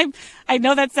 And I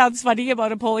know that sounds funny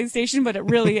about a polling station, but it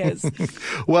really is.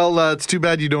 Well, it's too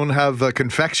bad you don't have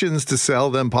confections to sell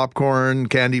them, popcorn,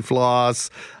 candy floss,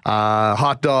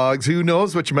 hot dogs. Who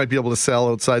knows what you might be able to sell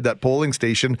outside that polling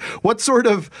station. What sort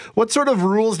of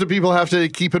rules do people have to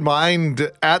keep in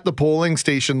mind at the polling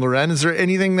station, Loren? Is there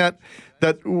anything that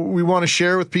we want to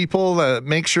share with people?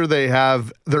 Make sure they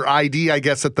have their ID, I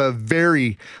guess, at the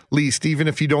very least, even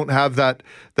if you don't have that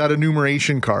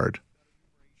enumeration card.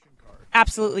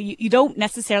 Absolutely. You don't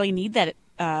necessarily need that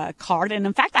card. And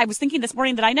in fact, I was thinking this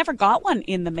morning that I never got one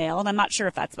in the mail, and I'm not sure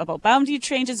if that's about boundary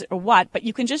changes or what, but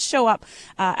you can just show up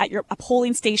at a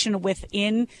polling station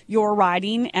within your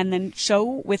riding and then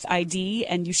show with ID,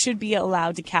 and you should be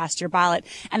allowed to cast your ballot.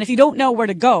 And if you don't know where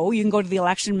to go, you can go to the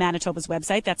Election Manitoba's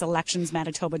website. That's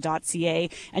electionsmanitoba.ca,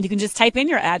 and you can just type in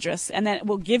your address, and then it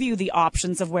will give you the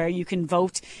options of where you can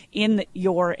vote in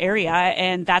your area,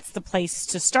 and that's the place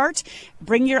to start.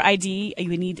 Bring your ID.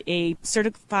 You need a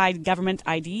certified government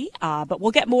ID, but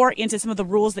we'll get more into some of the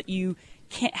rules that you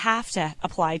can't have to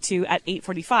apply to at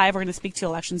 8:45. We're going to speak to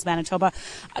Elections Manitoba,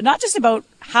 not just about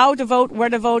how to vote, where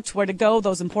to go,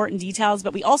 those important details,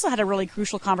 but we also had a really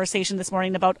crucial conversation this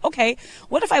morning about, okay,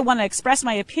 what if I want to express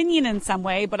my opinion in some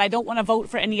way, but I don't want to vote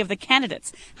for any of the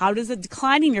candidates? How does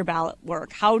declining your ballot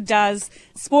work? How does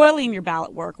spoiling your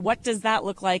ballot work? What does that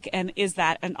look like? And is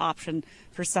that an option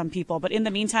for some people? But in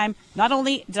the meantime, not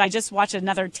only did I just watch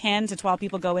another 10 to 12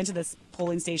 people go into this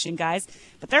polling station, guys,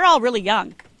 but they're all really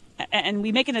young. And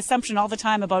we make an assumption all the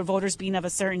time about voters being of a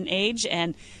certain age,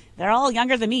 and they're all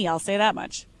younger than me, I'll say that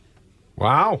much.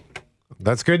 Wow.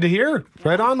 That's good to hear.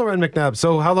 Right on, Lauren McNabb.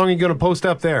 So how long are you going to post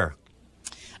up there?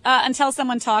 Until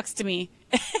someone talks to me.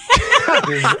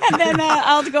 And then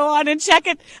I'll go on and check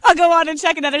it. I'll go on and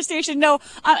check another station. No,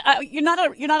 you're not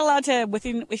allowed to,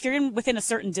 if you're within a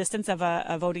certain distance of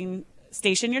a voting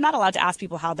station, you're not allowed to ask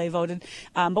people how they voted.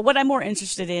 But what I'm more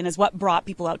interested in is what brought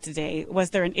people out today. Was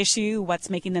there an issue? What's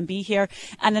making them be here?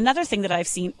 And another thing that I've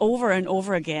seen over and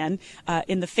over again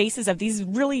in the faces of these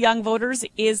really young voters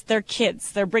is their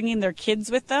kids. They're bringing their kids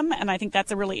with them. And I think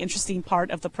that's a really interesting part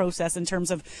of the process in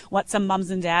terms of what some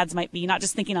mums and dads might be, not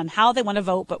just thinking on how they want to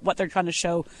vote, but what they're trying to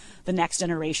show the next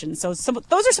generation. So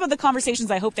those are some of the conversations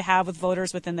I hope to have with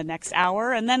voters within the next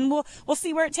hour. And then we'll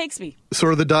see where it takes me.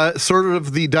 Sort of the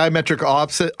diametric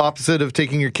opposite of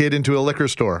taking your kid into a liquor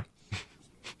store.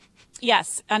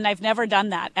 Yes, and I've never done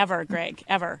that ever, Greg,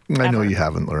 ever. I know you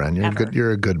haven't, Lauren.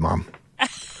 You're a good mom.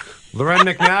 Lauren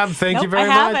McNabb, thank you very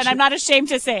much. I haven't. I'm not ashamed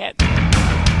to say it.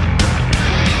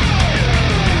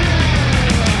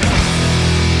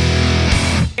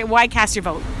 Why cast your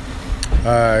vote?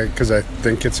 Because I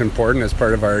think it's important as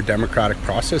part of our democratic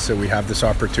process that we have this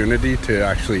opportunity to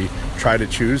actually try to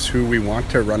choose who we want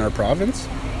to run our province.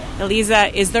 Eliza,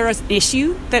 is there an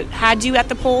issue that had you at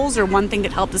the polls, or one thing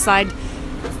that helped decide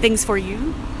things for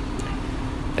you?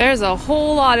 There's a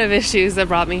whole lot of issues that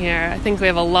brought me here. I think we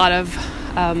have a lot of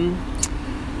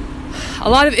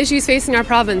issues facing our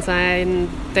province, and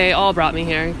they all brought me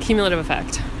here. Cumulative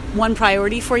effect. One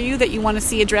priority for you that you want to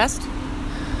see addressed?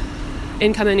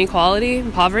 Income inequality,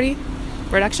 poverty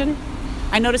reduction.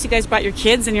 I noticed you guys brought your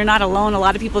kids, and you're not alone. A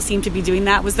lot of people seem to be doing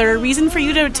that. Was there a reason for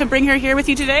you to bring her here with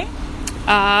you today?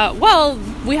 Well,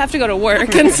 we have to go to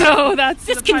work, and so that's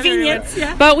just convenience.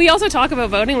 Yeah. But we also talk about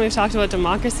voting. We've talked about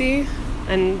democracy,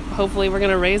 and hopefully we are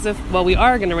going to raise a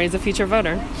future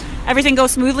voter. Everything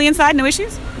goes smoothly inside? No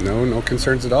issues? No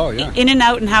concerns at all, yeah. In and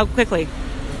out, and how quickly?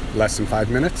 Less than 5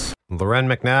 minutes. Lauren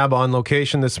McNabb on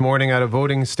location this morning at a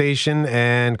voting station.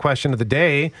 And question of the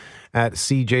day at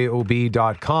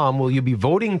cjob.com. Will you be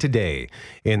voting today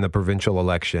in the provincial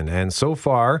election? And so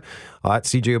far at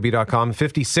cjob.com,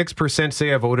 56%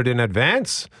 say I voted in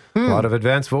advance. A lot of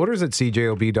advance voters at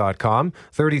cjob.com.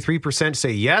 33%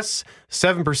 say yes.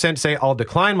 7% say I'll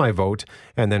decline my vote.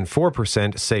 And then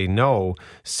 4% say no.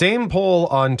 Same poll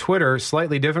on Twitter,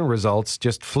 slightly different results.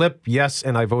 Just flip yes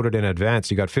and I voted in advance.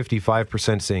 You got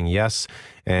 55% saying yes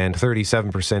and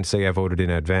 37% say I voted in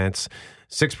advance.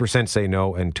 6% say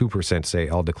no, and 2% say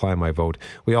I'll decline my vote.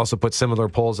 We also put similar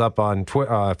polls up on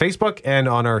Facebook and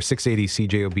on our 680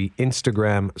 CJOB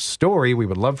Instagram story. We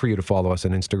would love for you to follow us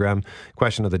on Instagram.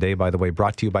 Question of the day, by the way,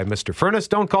 brought to you by Mr. Furnace.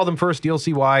 Don't call them first. You'll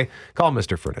see why. Call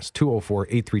Mr. Furnace,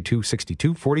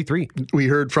 204-832-6243. We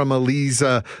heard from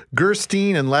Eliza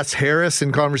Gerstein and Les Harris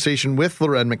in conversation with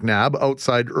Lauren McNabb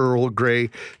outside Earl Grey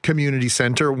Community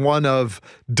Centre, one of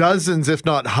dozens, if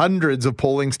not hundreds, of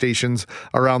polling stations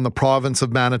around the province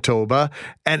of Manitoba.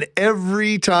 And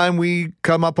every time we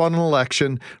come up on an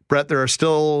election, Brett, there are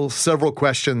still several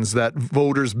questions that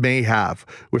voters may have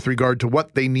with regard to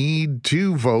what they need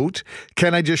to vote.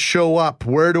 Can I just show up?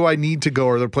 Where do I need to go?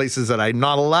 Are there places that I'm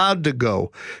not allowed to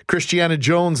go? Christiana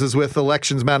Jones is with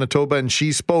Elections Manitoba, and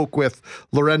she spoke with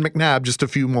Lauren McNabb just a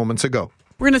few moments ago.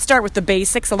 We're going to start with the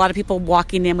basics. A lot of people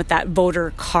walking in with that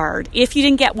voter card. If you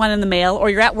didn't get one in the mail, or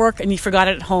you're at work and you forgot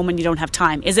it at home and you don't have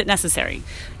time, is it necessary?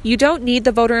 You don't need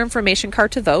the voter information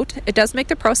card to vote. It does make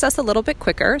the process a little bit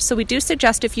quicker, so we do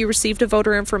suggest if you received a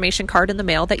voter information card in the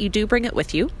mail that you do bring it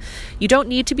with you. You don't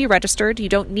need to be registered. You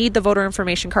don't need the voter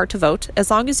information card to vote.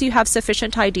 As long as you have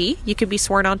sufficient ID, you can be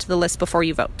sworn onto the list before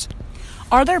you vote.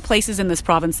 Are there places in this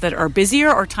province that are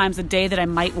busier or times of day that I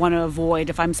might want to avoid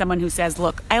if I'm someone who says,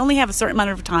 look, I only have a certain amount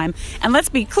of time? And let's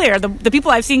be clear, the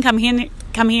people I've seen come here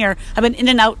have been in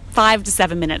and out 5 to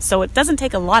 7 minutes. So it doesn't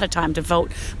take a lot of time to vote,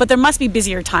 but there must be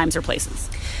busier times or places.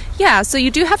 Yeah, so you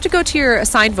do have to go to your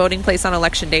assigned voting place on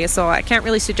election day, so I can't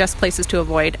really suggest places to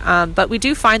avoid. But we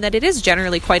do find that it is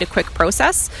generally quite a quick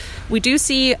process. We do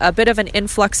see a bit of an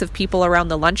influx of people around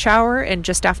the lunch hour and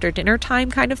just after dinner time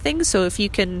kind of thing. So if you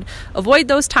can avoid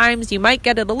those times, you might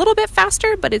get it a little bit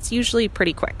faster, but it's usually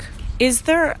pretty quick. Is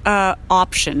there an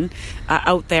option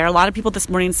out there? A lot of people this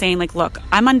morning saying, like, look,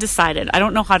 I'm undecided. I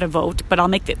don't know how to vote, but I'll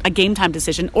make a game time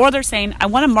decision. Or they're saying, I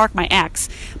want to mark my X,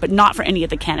 but not for any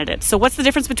of the candidates. So what's the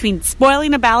difference between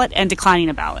spoiling a ballot and declining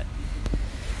a ballot?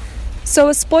 So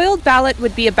a spoiled ballot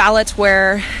would be a ballot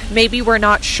where maybe we're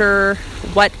not sure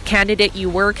what candidate you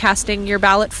were casting your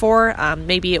ballot for.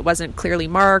 Maybe it wasn't clearly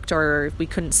marked or we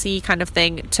couldn't see kind of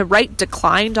thing. To write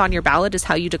declined on your ballot is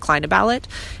how you decline a ballot.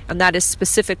 And that is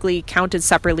specifically counted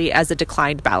separately as a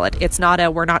declined ballot. It's not a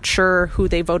we're not sure who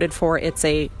they voted for. It's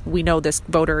a we know this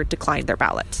voter declined their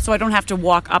ballot. So I don't have to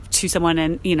walk up to someone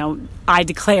and, I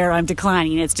declare I'm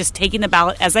declining. It's just taking the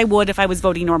ballot as I would if I was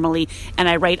voting normally and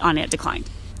I write on it declined.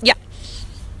 Yeah.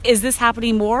 Is this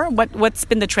happening more? What's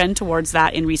been the trend towards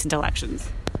that in recent elections?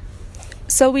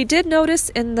 So we did notice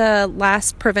in the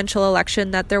last provincial election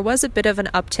that there was a bit of an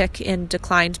uptick in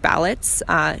declined ballots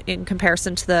in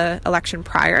comparison to the election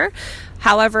prior.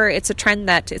 However, it's a trend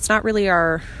that it's not really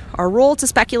our role to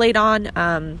speculate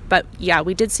on. But yeah,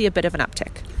 we did see a bit of an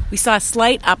uptick. We saw a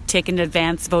slight uptick in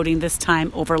advance voting this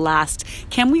time over last.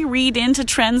 Can we read into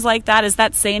trends like that? Does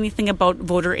that say anything about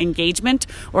voter engagement?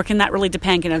 Or can that really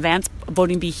depend? Can advance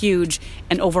voting be huge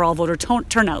and overall voter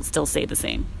turnout still stay the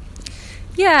same?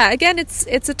 Yeah, again, it's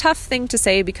a tough thing to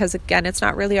say because, again, it's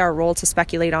not really our role to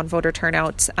speculate on voter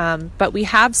turnout. But we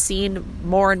have seen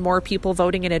more and more people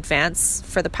voting in advance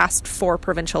for the past 4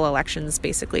 provincial elections,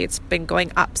 basically. It's been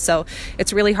going up. So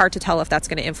it's really hard to tell if that's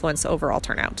going to influence overall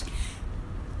turnout.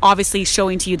 Obviously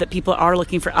showing to you that people are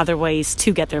looking for other ways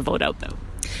to get their vote out, though.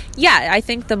 Yeah, I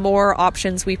think the more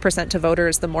options we present to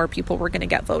voters, the more people we're going to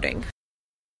get voting.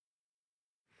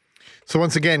 So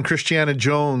once again, Christiana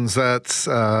Jones, that's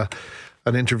an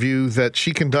interview that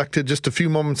she conducted just a few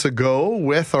moments ago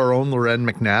with our own Loren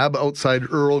McNabb outside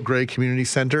Earl Grey Community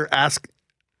Centre.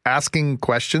 Asking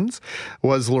questions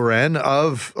was Loren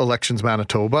of Elections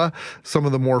Manitoba, some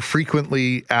of the more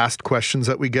frequently asked questions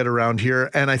that we get around here.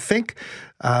 And I think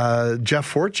Jeff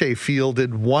Forche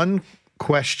fielded one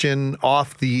question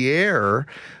off the air.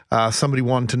 Somebody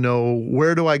wanted to know,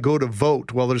 where do I go to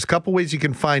vote? Well, there's a couple ways you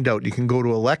can find out. You can go to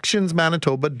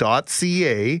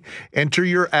electionsmanitoba.ca, enter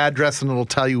your address, and it'll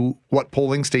tell you what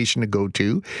polling station to go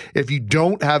to. If you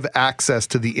don't have access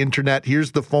to the internet,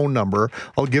 here's the phone number.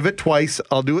 I'll give it twice.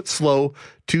 I'll do it slow.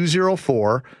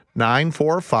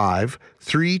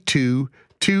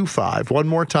 204-945-3225. One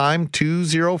more time,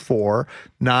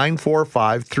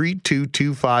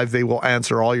 204-945-3225. They will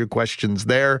answer all your questions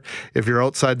there. If you're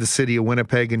outside the city of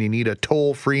Winnipeg and you need a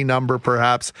toll-free number,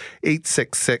 perhaps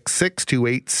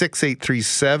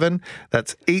 866-628-6837.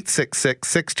 That's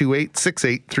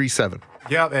 866-628-6837.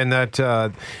 Yeah, and that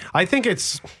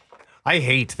I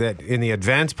hate that in the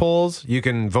advance polls, you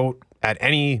can vote at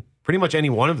pretty much any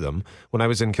one of them. When I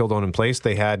was in Kildonan Place,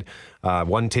 they had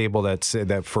one table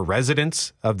that for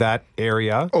residents of that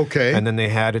area. Okay. And then they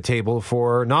had a table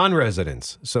for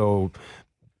non-residents. So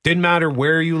didn't matter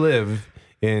where you live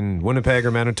in Winnipeg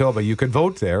or Manitoba, you could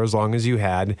vote there as long as you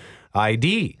had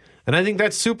ID. And I think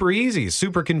that's super easy,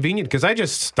 super convenient, because I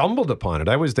just stumbled upon it.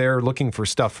 I was there looking for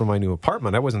stuff for my new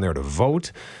apartment. I wasn't there to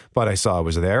vote, but I saw it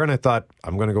was there, and I thought,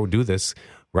 I'm going to go do this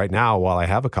right now while I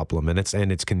have a couple of minutes,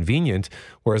 and it's convenient.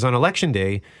 Whereas on election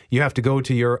day, you have to go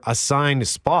to your assigned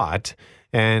spot,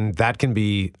 and that can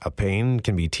be a pain,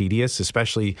 can be tedious,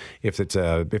 especially if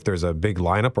there's a big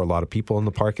lineup or a lot of people in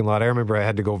the parking lot. I remember I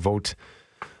had to go vote.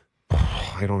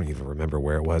 I don't even remember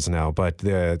where it was now, but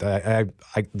the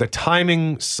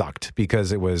timing sucked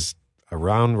because it was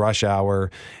around rush hour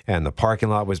and the parking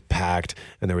lot was packed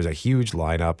and there was a huge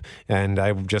lineup, and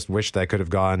I just wished I could have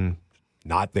gone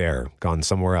not there, gone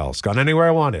somewhere else, gone anywhere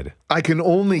I wanted. I can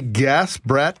only guess,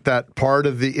 Brett, that part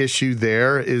of the issue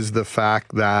there is the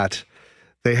fact that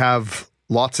they have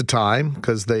lots of time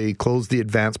because they closed the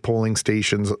advanced polling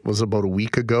stations, it was about a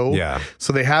week ago. Yeah.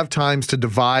 So they have times to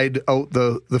divide out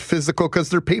the physical, because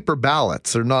they're paper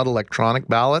ballots. They're not electronic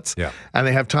ballots. Yeah. And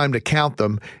they have time to count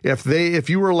them. If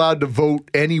you were allowed to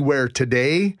vote anywhere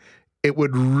today, it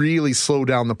would really slow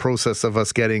down the process of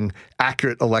us getting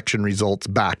accurate election results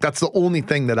back. That's the only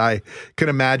thing that I can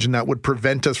imagine that would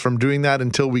prevent us from doing that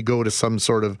until we go to some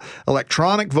sort of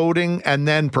electronic voting. And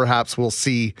then perhaps we'll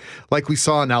see, like we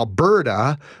saw in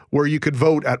Alberta, where you could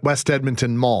vote at West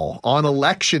Edmonton Mall on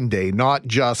election day, not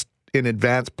just in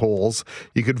advance polls.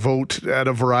 You could vote at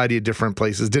a variety of different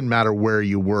places. Didn't matter where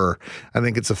you were. I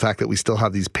think it's the fact that we still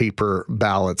have these paper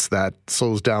ballots that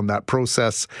slows down that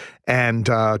process and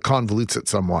convolutes it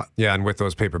somewhat. Yeah, and with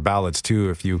those paper ballots too,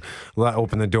 if you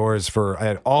open the doors for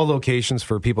at all locations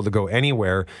for people to go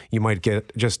anywhere, you might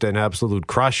get just an absolute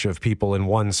crush of people in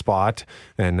one spot,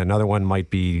 and another one might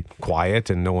be quiet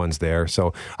and no one's there.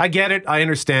 So I get it, I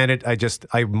understand it.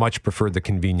 I much prefer the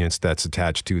convenience that's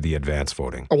attached to the advance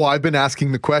voting. Well, I've been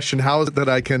asking the question, how is it that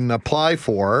I can apply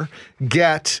for,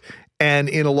 get, and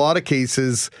in a lot of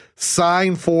cases,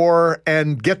 sign for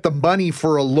and get the money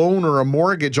for a loan or a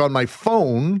mortgage on my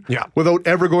phone without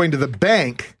ever going to the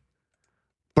bank,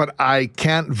 but I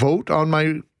can't vote on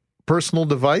my personal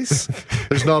device?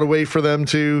 There's not a way for them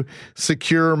to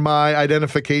secure my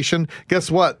identification. Guess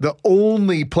what? The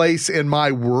only place in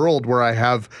my world where I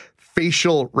have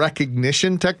facial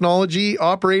recognition technology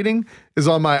operating is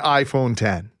on my iPhone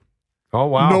 10. Oh,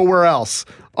 wow. Nowhere else.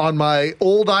 On my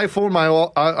old iPhone, my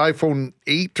iPhone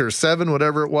 8 or 7,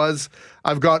 whatever it was,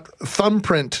 I've got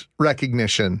thumbprint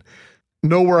recognition.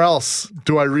 Nowhere else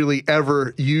do I really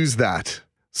ever use that.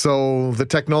 So the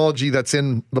technology that's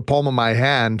in the palm of my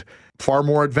hand, far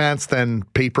more advanced than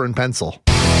paper and pencil.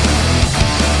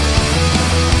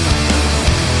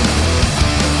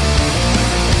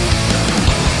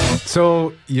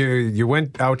 So you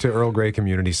went out to Earl Grey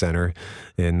Community Center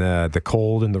in the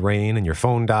cold and the rain, and your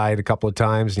phone died a couple of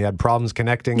times, and you had problems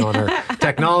connecting on our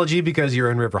technology because you're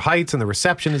in River Heights and the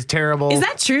reception is terrible. Is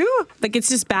that true? Like, it's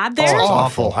just bad there? Oh, it's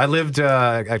awful. I lived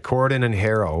at Corydon and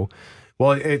Harrow.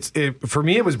 Well, for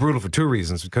me, it was brutal for two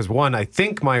reasons. Because one, I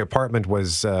think my apartment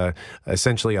was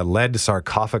essentially a lead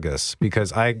sarcophagus,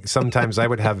 because sometimes I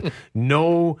would have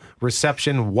no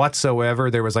reception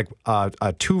whatsoever. There was like a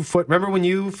 2-foot. Remember when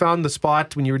you found the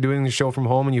spot when you were doing the show from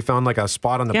home, and you found like a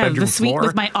spot on the bedroom the suite floor?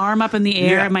 with my arm up in the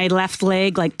air, and my left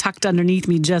leg like tucked underneath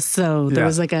me, just so there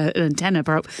was like an antenna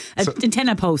post.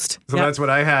 So that's what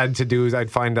I had to do. Is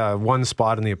I'd find one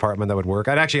spot in the apartment that would work.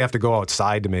 I'd actually have to go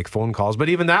outside to make phone calls, but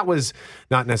even that was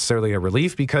not necessarily a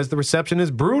relief because the reception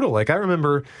is brutal. Like, I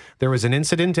remember there was an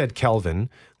incident at Kelvin.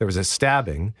 There was a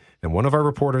stabbing, and one of our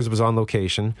reporters was on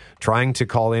location trying to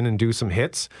call in and do some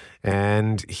hits,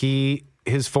 and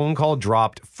his phone call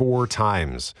dropped 4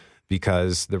 times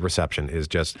because the reception is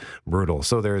just brutal.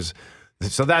 So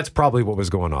that's probably what was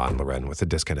going on, Loren, with the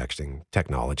disconnecting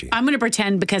technology. I'm going to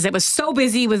pretend because it was so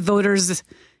busy with voters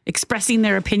expressing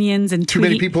their opinions and tweeting. Too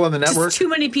many people on the network? Just too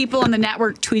many people on the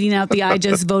network tweeting out the I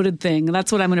just voted thing.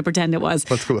 That's what I'm going to pretend it was.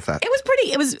 Let's go with that.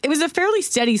 It was a fairly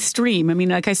steady stream. I mean,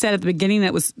 like I said at the beginning,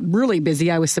 it was really busy.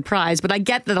 I was surprised, but I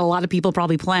get that a lot of people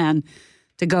probably plan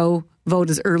to go vote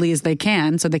as early as they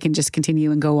can so they can just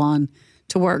continue and go on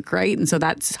to work, right? And so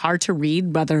that's hard to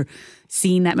read whether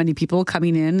seeing that many people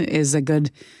coming in is a good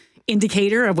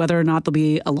indicator of whether or not there'll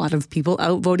be a lot of people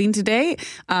out voting today.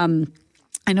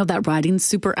 I know that riding's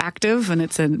super active and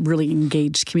it's a really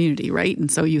engaged community, right?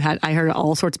 And so I heard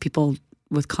all sorts of people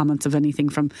with comments of anything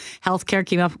from healthcare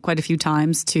came up quite a few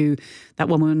times to that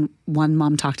one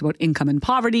mom talked about income and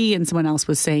poverty, and someone else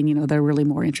was saying, they're really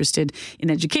more interested in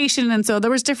education. And so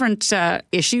there was different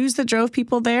issues that drove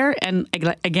people there. And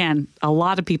again, a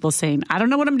lot of people saying, I don't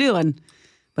know what I'm doing,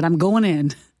 but I'm going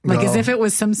in. As if it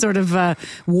was some sort of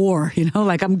war,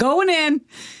 like I'm going in,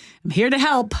 I'm here to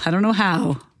help. I don't know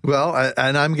how. Well,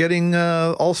 and I'm getting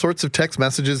all sorts of text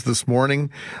messages this morning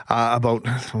about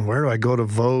where do I go to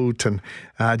vote, and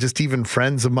just even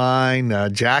friends of mine.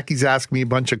 Jackie's asked me a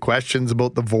bunch of questions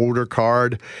about the voter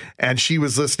card, and she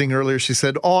was listening earlier. She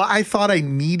said, I thought I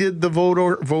needed the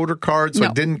voter card, so I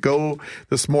didn't go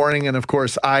this morning. And of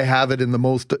course, I have it in the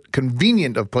most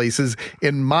convenient of places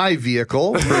in my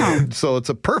vehicle, so it's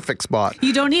a perfect spot.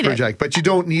 You don't need it, Jack, but you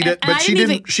don't need it. But she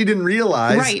didn't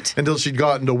realize until she'd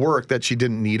gotten to work that she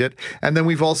didn't need it. And then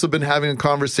we've also been having a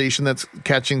conversation that's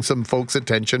catching some folks'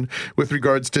 attention with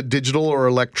regards to digital or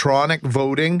electronic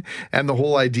voting and the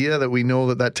whole idea that we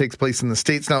know that takes place in the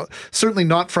States. Now, certainly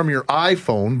not from your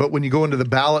iPhone, but when you go into the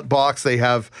ballot box, they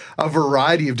have a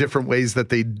variety of different ways that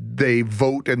they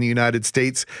vote in the United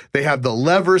States. They have the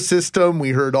lever system.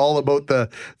 We heard all about the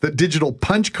digital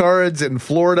punch cards in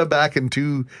Florida back in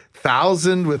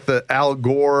 2000 with the Al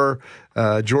Gore,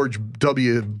 George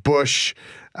W. Bush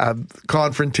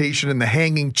confrontation and the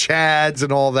hanging chads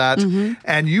and all that. Mm-hmm.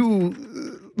 And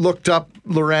you looked up,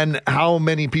 Loren, how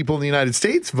many people in the United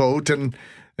States vote, and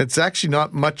it's actually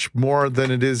not much more than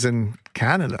it is in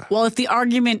Canada. Well, if the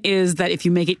argument is that if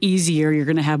you make it easier, you're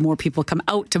going to have more people come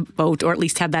out to vote, or at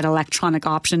least have that electronic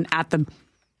option at the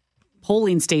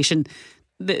polling station,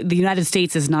 the United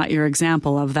States is not your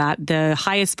example of that. The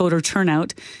highest voter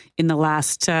turnout in the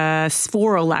last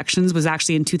 4 elections was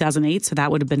actually in 2008, so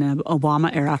that would have been an Obama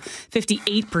era,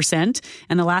 58%.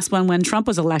 And the last one when Trump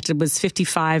was elected was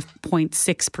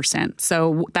 55.6%.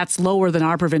 So that's lower than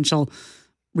our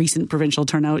recent provincial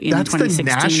turnout in 2016. That's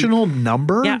the national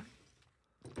number? Yeah.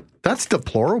 That's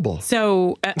deplorable.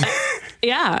 So,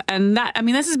 yeah, and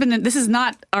this is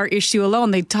not our issue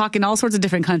alone. They talk in all sorts of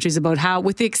different countries about how,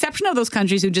 with the exception of those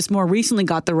countries who just more recently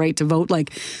got the right to vote,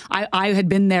 like I had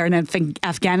been there in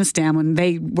Afghanistan when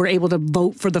they were able to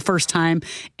vote for the first time,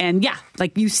 and yeah,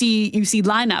 like you see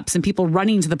lineups and people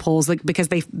running to the polls like because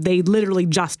they literally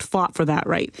just fought for that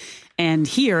right. And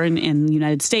here in the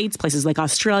United States, places like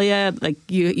Australia, like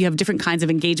you have different kinds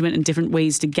of engagement and different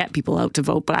ways to get people out to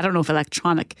vote. But I don't know if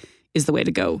electronic is the way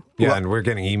to go. Yeah, and we're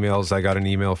getting emails. I got an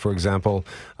email, for example,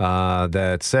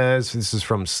 that says, this is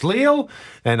from Sleal,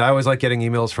 and I always like getting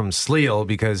emails from Sleal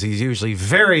because he's usually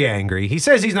very angry. He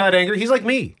says he's not angry. He's like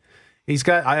me. He's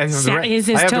got. I have the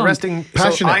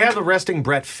resting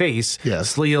Brett face.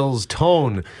 Yes. Sleal's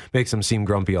tone makes him seem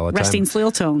grumpy all the time. Resting Sleal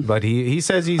tone. But he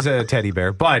says he's a teddy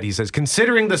bear. But he says,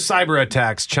 considering the cyber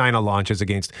attacks China launches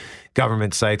against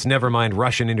government sites, never mind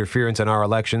Russian interference in our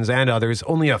elections and others,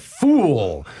 only a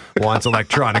fool wants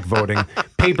electronic voting.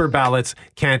 Paper ballots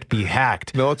can't be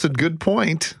hacked. No, it's a good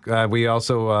point. We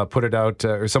also put it out,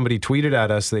 or somebody tweeted at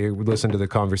us. They listened to the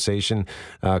conversation.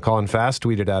 Colin Fast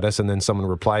tweeted at us, and then someone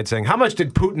replied saying, "How much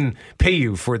did Putin pay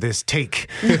you for this take?"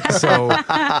 So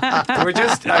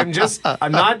I'm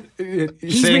not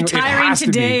He's saying retiring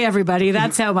today, everybody.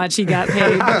 That's how much he got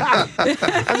paid.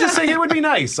 I'm just saying it would be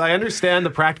nice. I understand the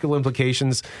practical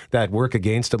implications that work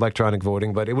against electronic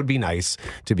voting, but it would be nice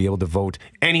to be able to vote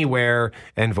anywhere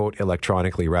and vote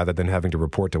electronically rather than having to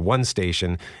report to one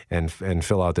station and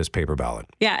fill out this paper ballot.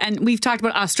 Yeah, and we've talked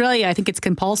about Australia. I think it's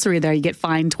compulsory there. You get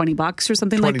fined $20 or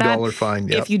something like that. $20 fine,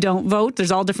 yep. If you don't vote.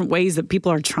 There's all different ways that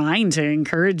people are trying to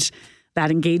encourage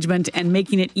that engagement, and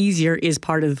making it easier is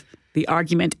part of the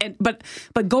argument. But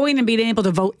going and being able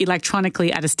to vote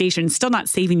electronically at a station is still not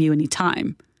saving you any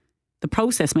time. The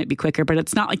process might be quicker, but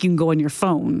it's not like you can go on your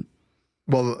phone.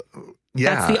 Well,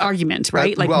 yeah. That's the argument,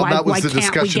 right? Why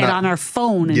can't we get on our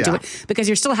phone and do it? Because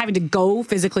you're still having to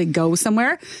physically go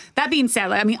somewhere. That being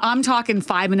said, I mean, I'm talking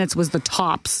 5 minutes was the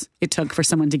tops it took for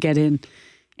someone to get in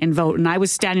and vote. And I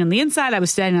was standing on the inside. I was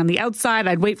standing on the outside.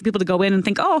 I'd wait for people to go in and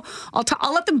think, oh,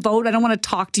 I'll let them vote. I don't want to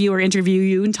talk to you or interview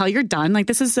you until you're done. Like,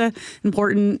 this is an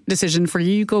important decision for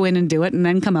you. You go in and do it and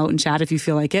then come out and chat if you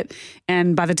feel like it.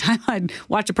 And by the time I'd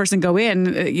watch a person go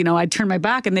in, I'd turn my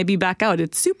back and they'd be back out.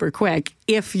 It's super quick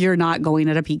if you're not going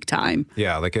at a peak time.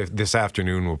 Yeah, like this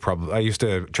afternoon I used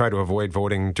to try to avoid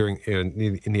voting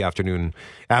in the afternoon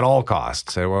at all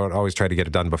costs. I would always try to get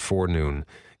it done before noon.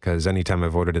 Because anytime I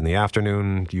voted in the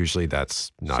afternoon, usually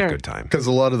that's not a good time. Because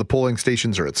a lot of the polling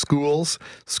stations are at schools.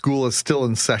 School is still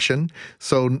in session.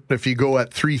 So if you go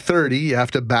at 3:30, you have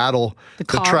to battle the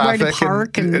traffic. Where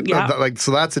to park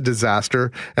so that's a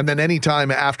disaster. And then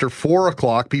anytime after 4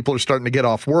 o'clock, people are starting to get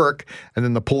off work, and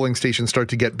then the polling stations start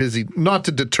to get busy. Not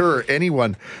to deter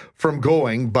anyone from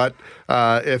going, but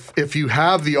if you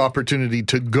have the opportunity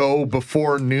to go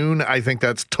before noon, I think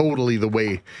that's totally the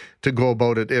way to go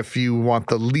about it if you want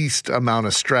the least amount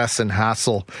of stress and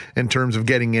hassle in terms of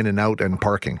getting in and out and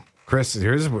parking. Chris,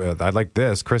 I like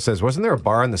this. Chris says, wasn't there a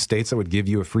bar in the States that would give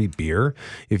you a free beer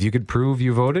if you could prove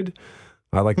you voted?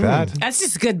 I like that. That's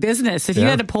just good business. If you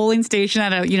had a polling station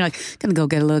at gonna go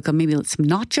get a look of maybe some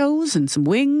nachos and some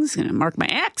wings and mark my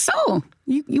X. Oh,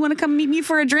 you want to come meet me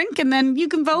for a drink, and then you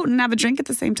can vote and have a drink at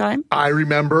the same time. I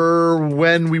remember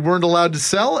when we weren't allowed to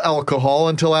sell alcohol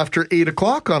until after 8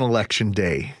 o'clock on election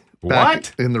day.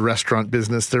 Back in the restaurant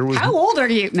business, there was... How old are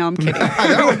you? No, I'm kidding.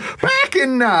 Back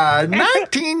in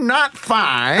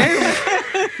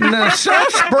 1905,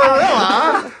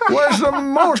 sarsaparilla was the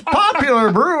most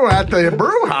popular brew at the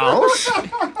brew house.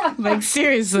 Like,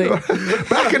 seriously.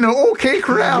 Back in the OK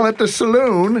Corral at the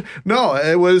saloon. No,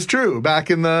 it was true.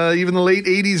 Back in even the late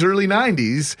 80s, early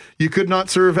 90s, you could not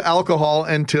serve alcohol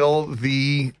until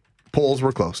the polls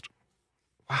were closed.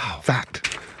 Wow.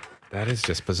 Fact. That is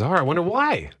just bizarre. I wonder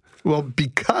why. Well,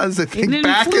 because I think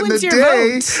back in the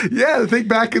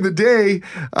day,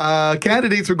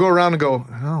 candidates would go around and go,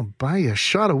 "I'll buy you a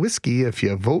shot of whiskey if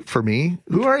you vote for me.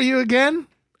 Who are you again?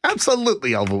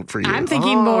 Absolutely, I'll vote for you. I'm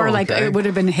thinking more like it would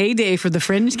have been heyday for the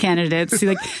fringe candidates.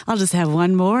 Like, I'll just have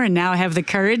one more, and now I have the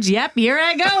courage. Yep, here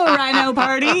I go, Rhino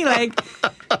Party. Like,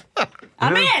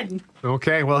 I'm in.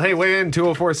 Okay, well, hey, weigh in,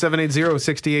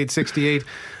 204-780-6868.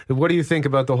 What do you think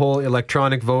about the whole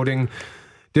electronic voting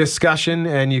discussion?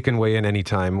 And you can weigh in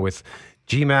anytime with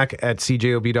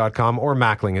gmac@cjob.com or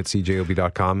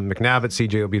Mackling@cjob.com, McNabb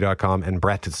 @cjob.com, and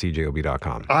Brett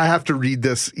 @cjob.com. I have to read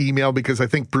this email because I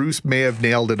think Bruce may have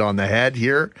nailed it on the head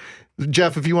here.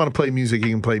 Jeff, if you want to play music, you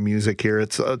can play music here.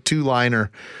 It's a two-liner.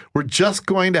 We're just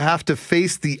going to have to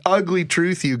face the ugly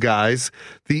truth, you guys.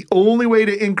 The only way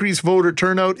to increase voter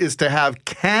turnout is to have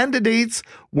candidates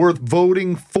worth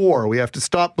voting for. We have to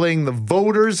stop blaming the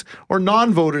voters, or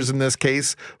non-voters in this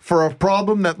case, for a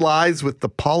problem that lies with the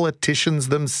politicians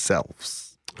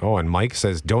themselves. Oh, and Mike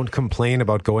says, don't complain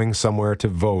about going somewhere to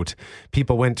vote.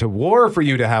 People went to war for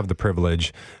you to have the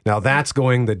privilege. Now that's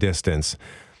going the distance.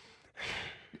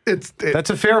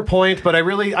 That's a fair point, but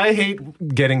I hate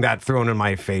getting that thrown in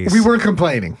my face. We weren't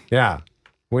complaining. Yeah.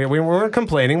 We weren't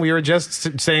complaining. We were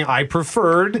just saying I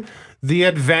preferred the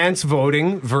advance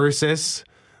voting versus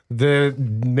the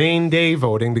main day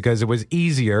voting because it was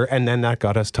easier, and then that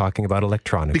got us talking about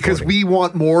electronic because voting. We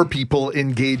want more people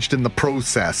engaged in the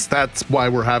process. That's why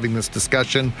we're having this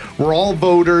discussion. We're all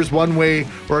voters one way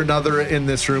or another in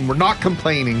this room. We're not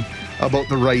complaining about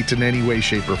the right in any way,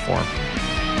 shape, or form.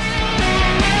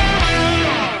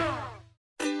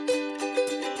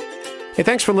 Hey,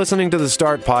 thanks for listening to the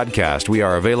Start Podcast. We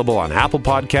are available on Apple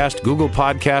Podcast, Google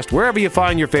Podcast, wherever you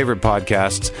find your favorite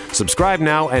podcasts. Subscribe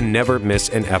now and never miss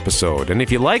an episode. And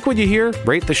if you like what you hear,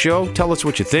 rate the show, tell us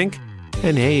what you think,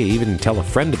 and hey, even tell a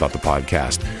friend about the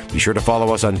podcast. Be sure to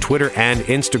follow us on Twitter and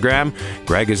Instagram.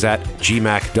 Greg is at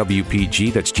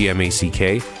GMACWPG, that's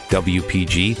GMACK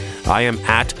WPG. I am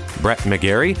at Brett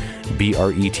McGarry,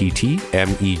 BrettMegarry,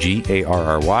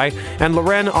 and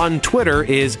Loren on Twitter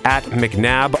is at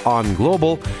McNabb on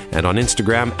Global, and on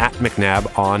Instagram at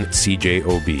McNabb on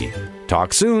CJOB.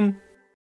 Talk soon.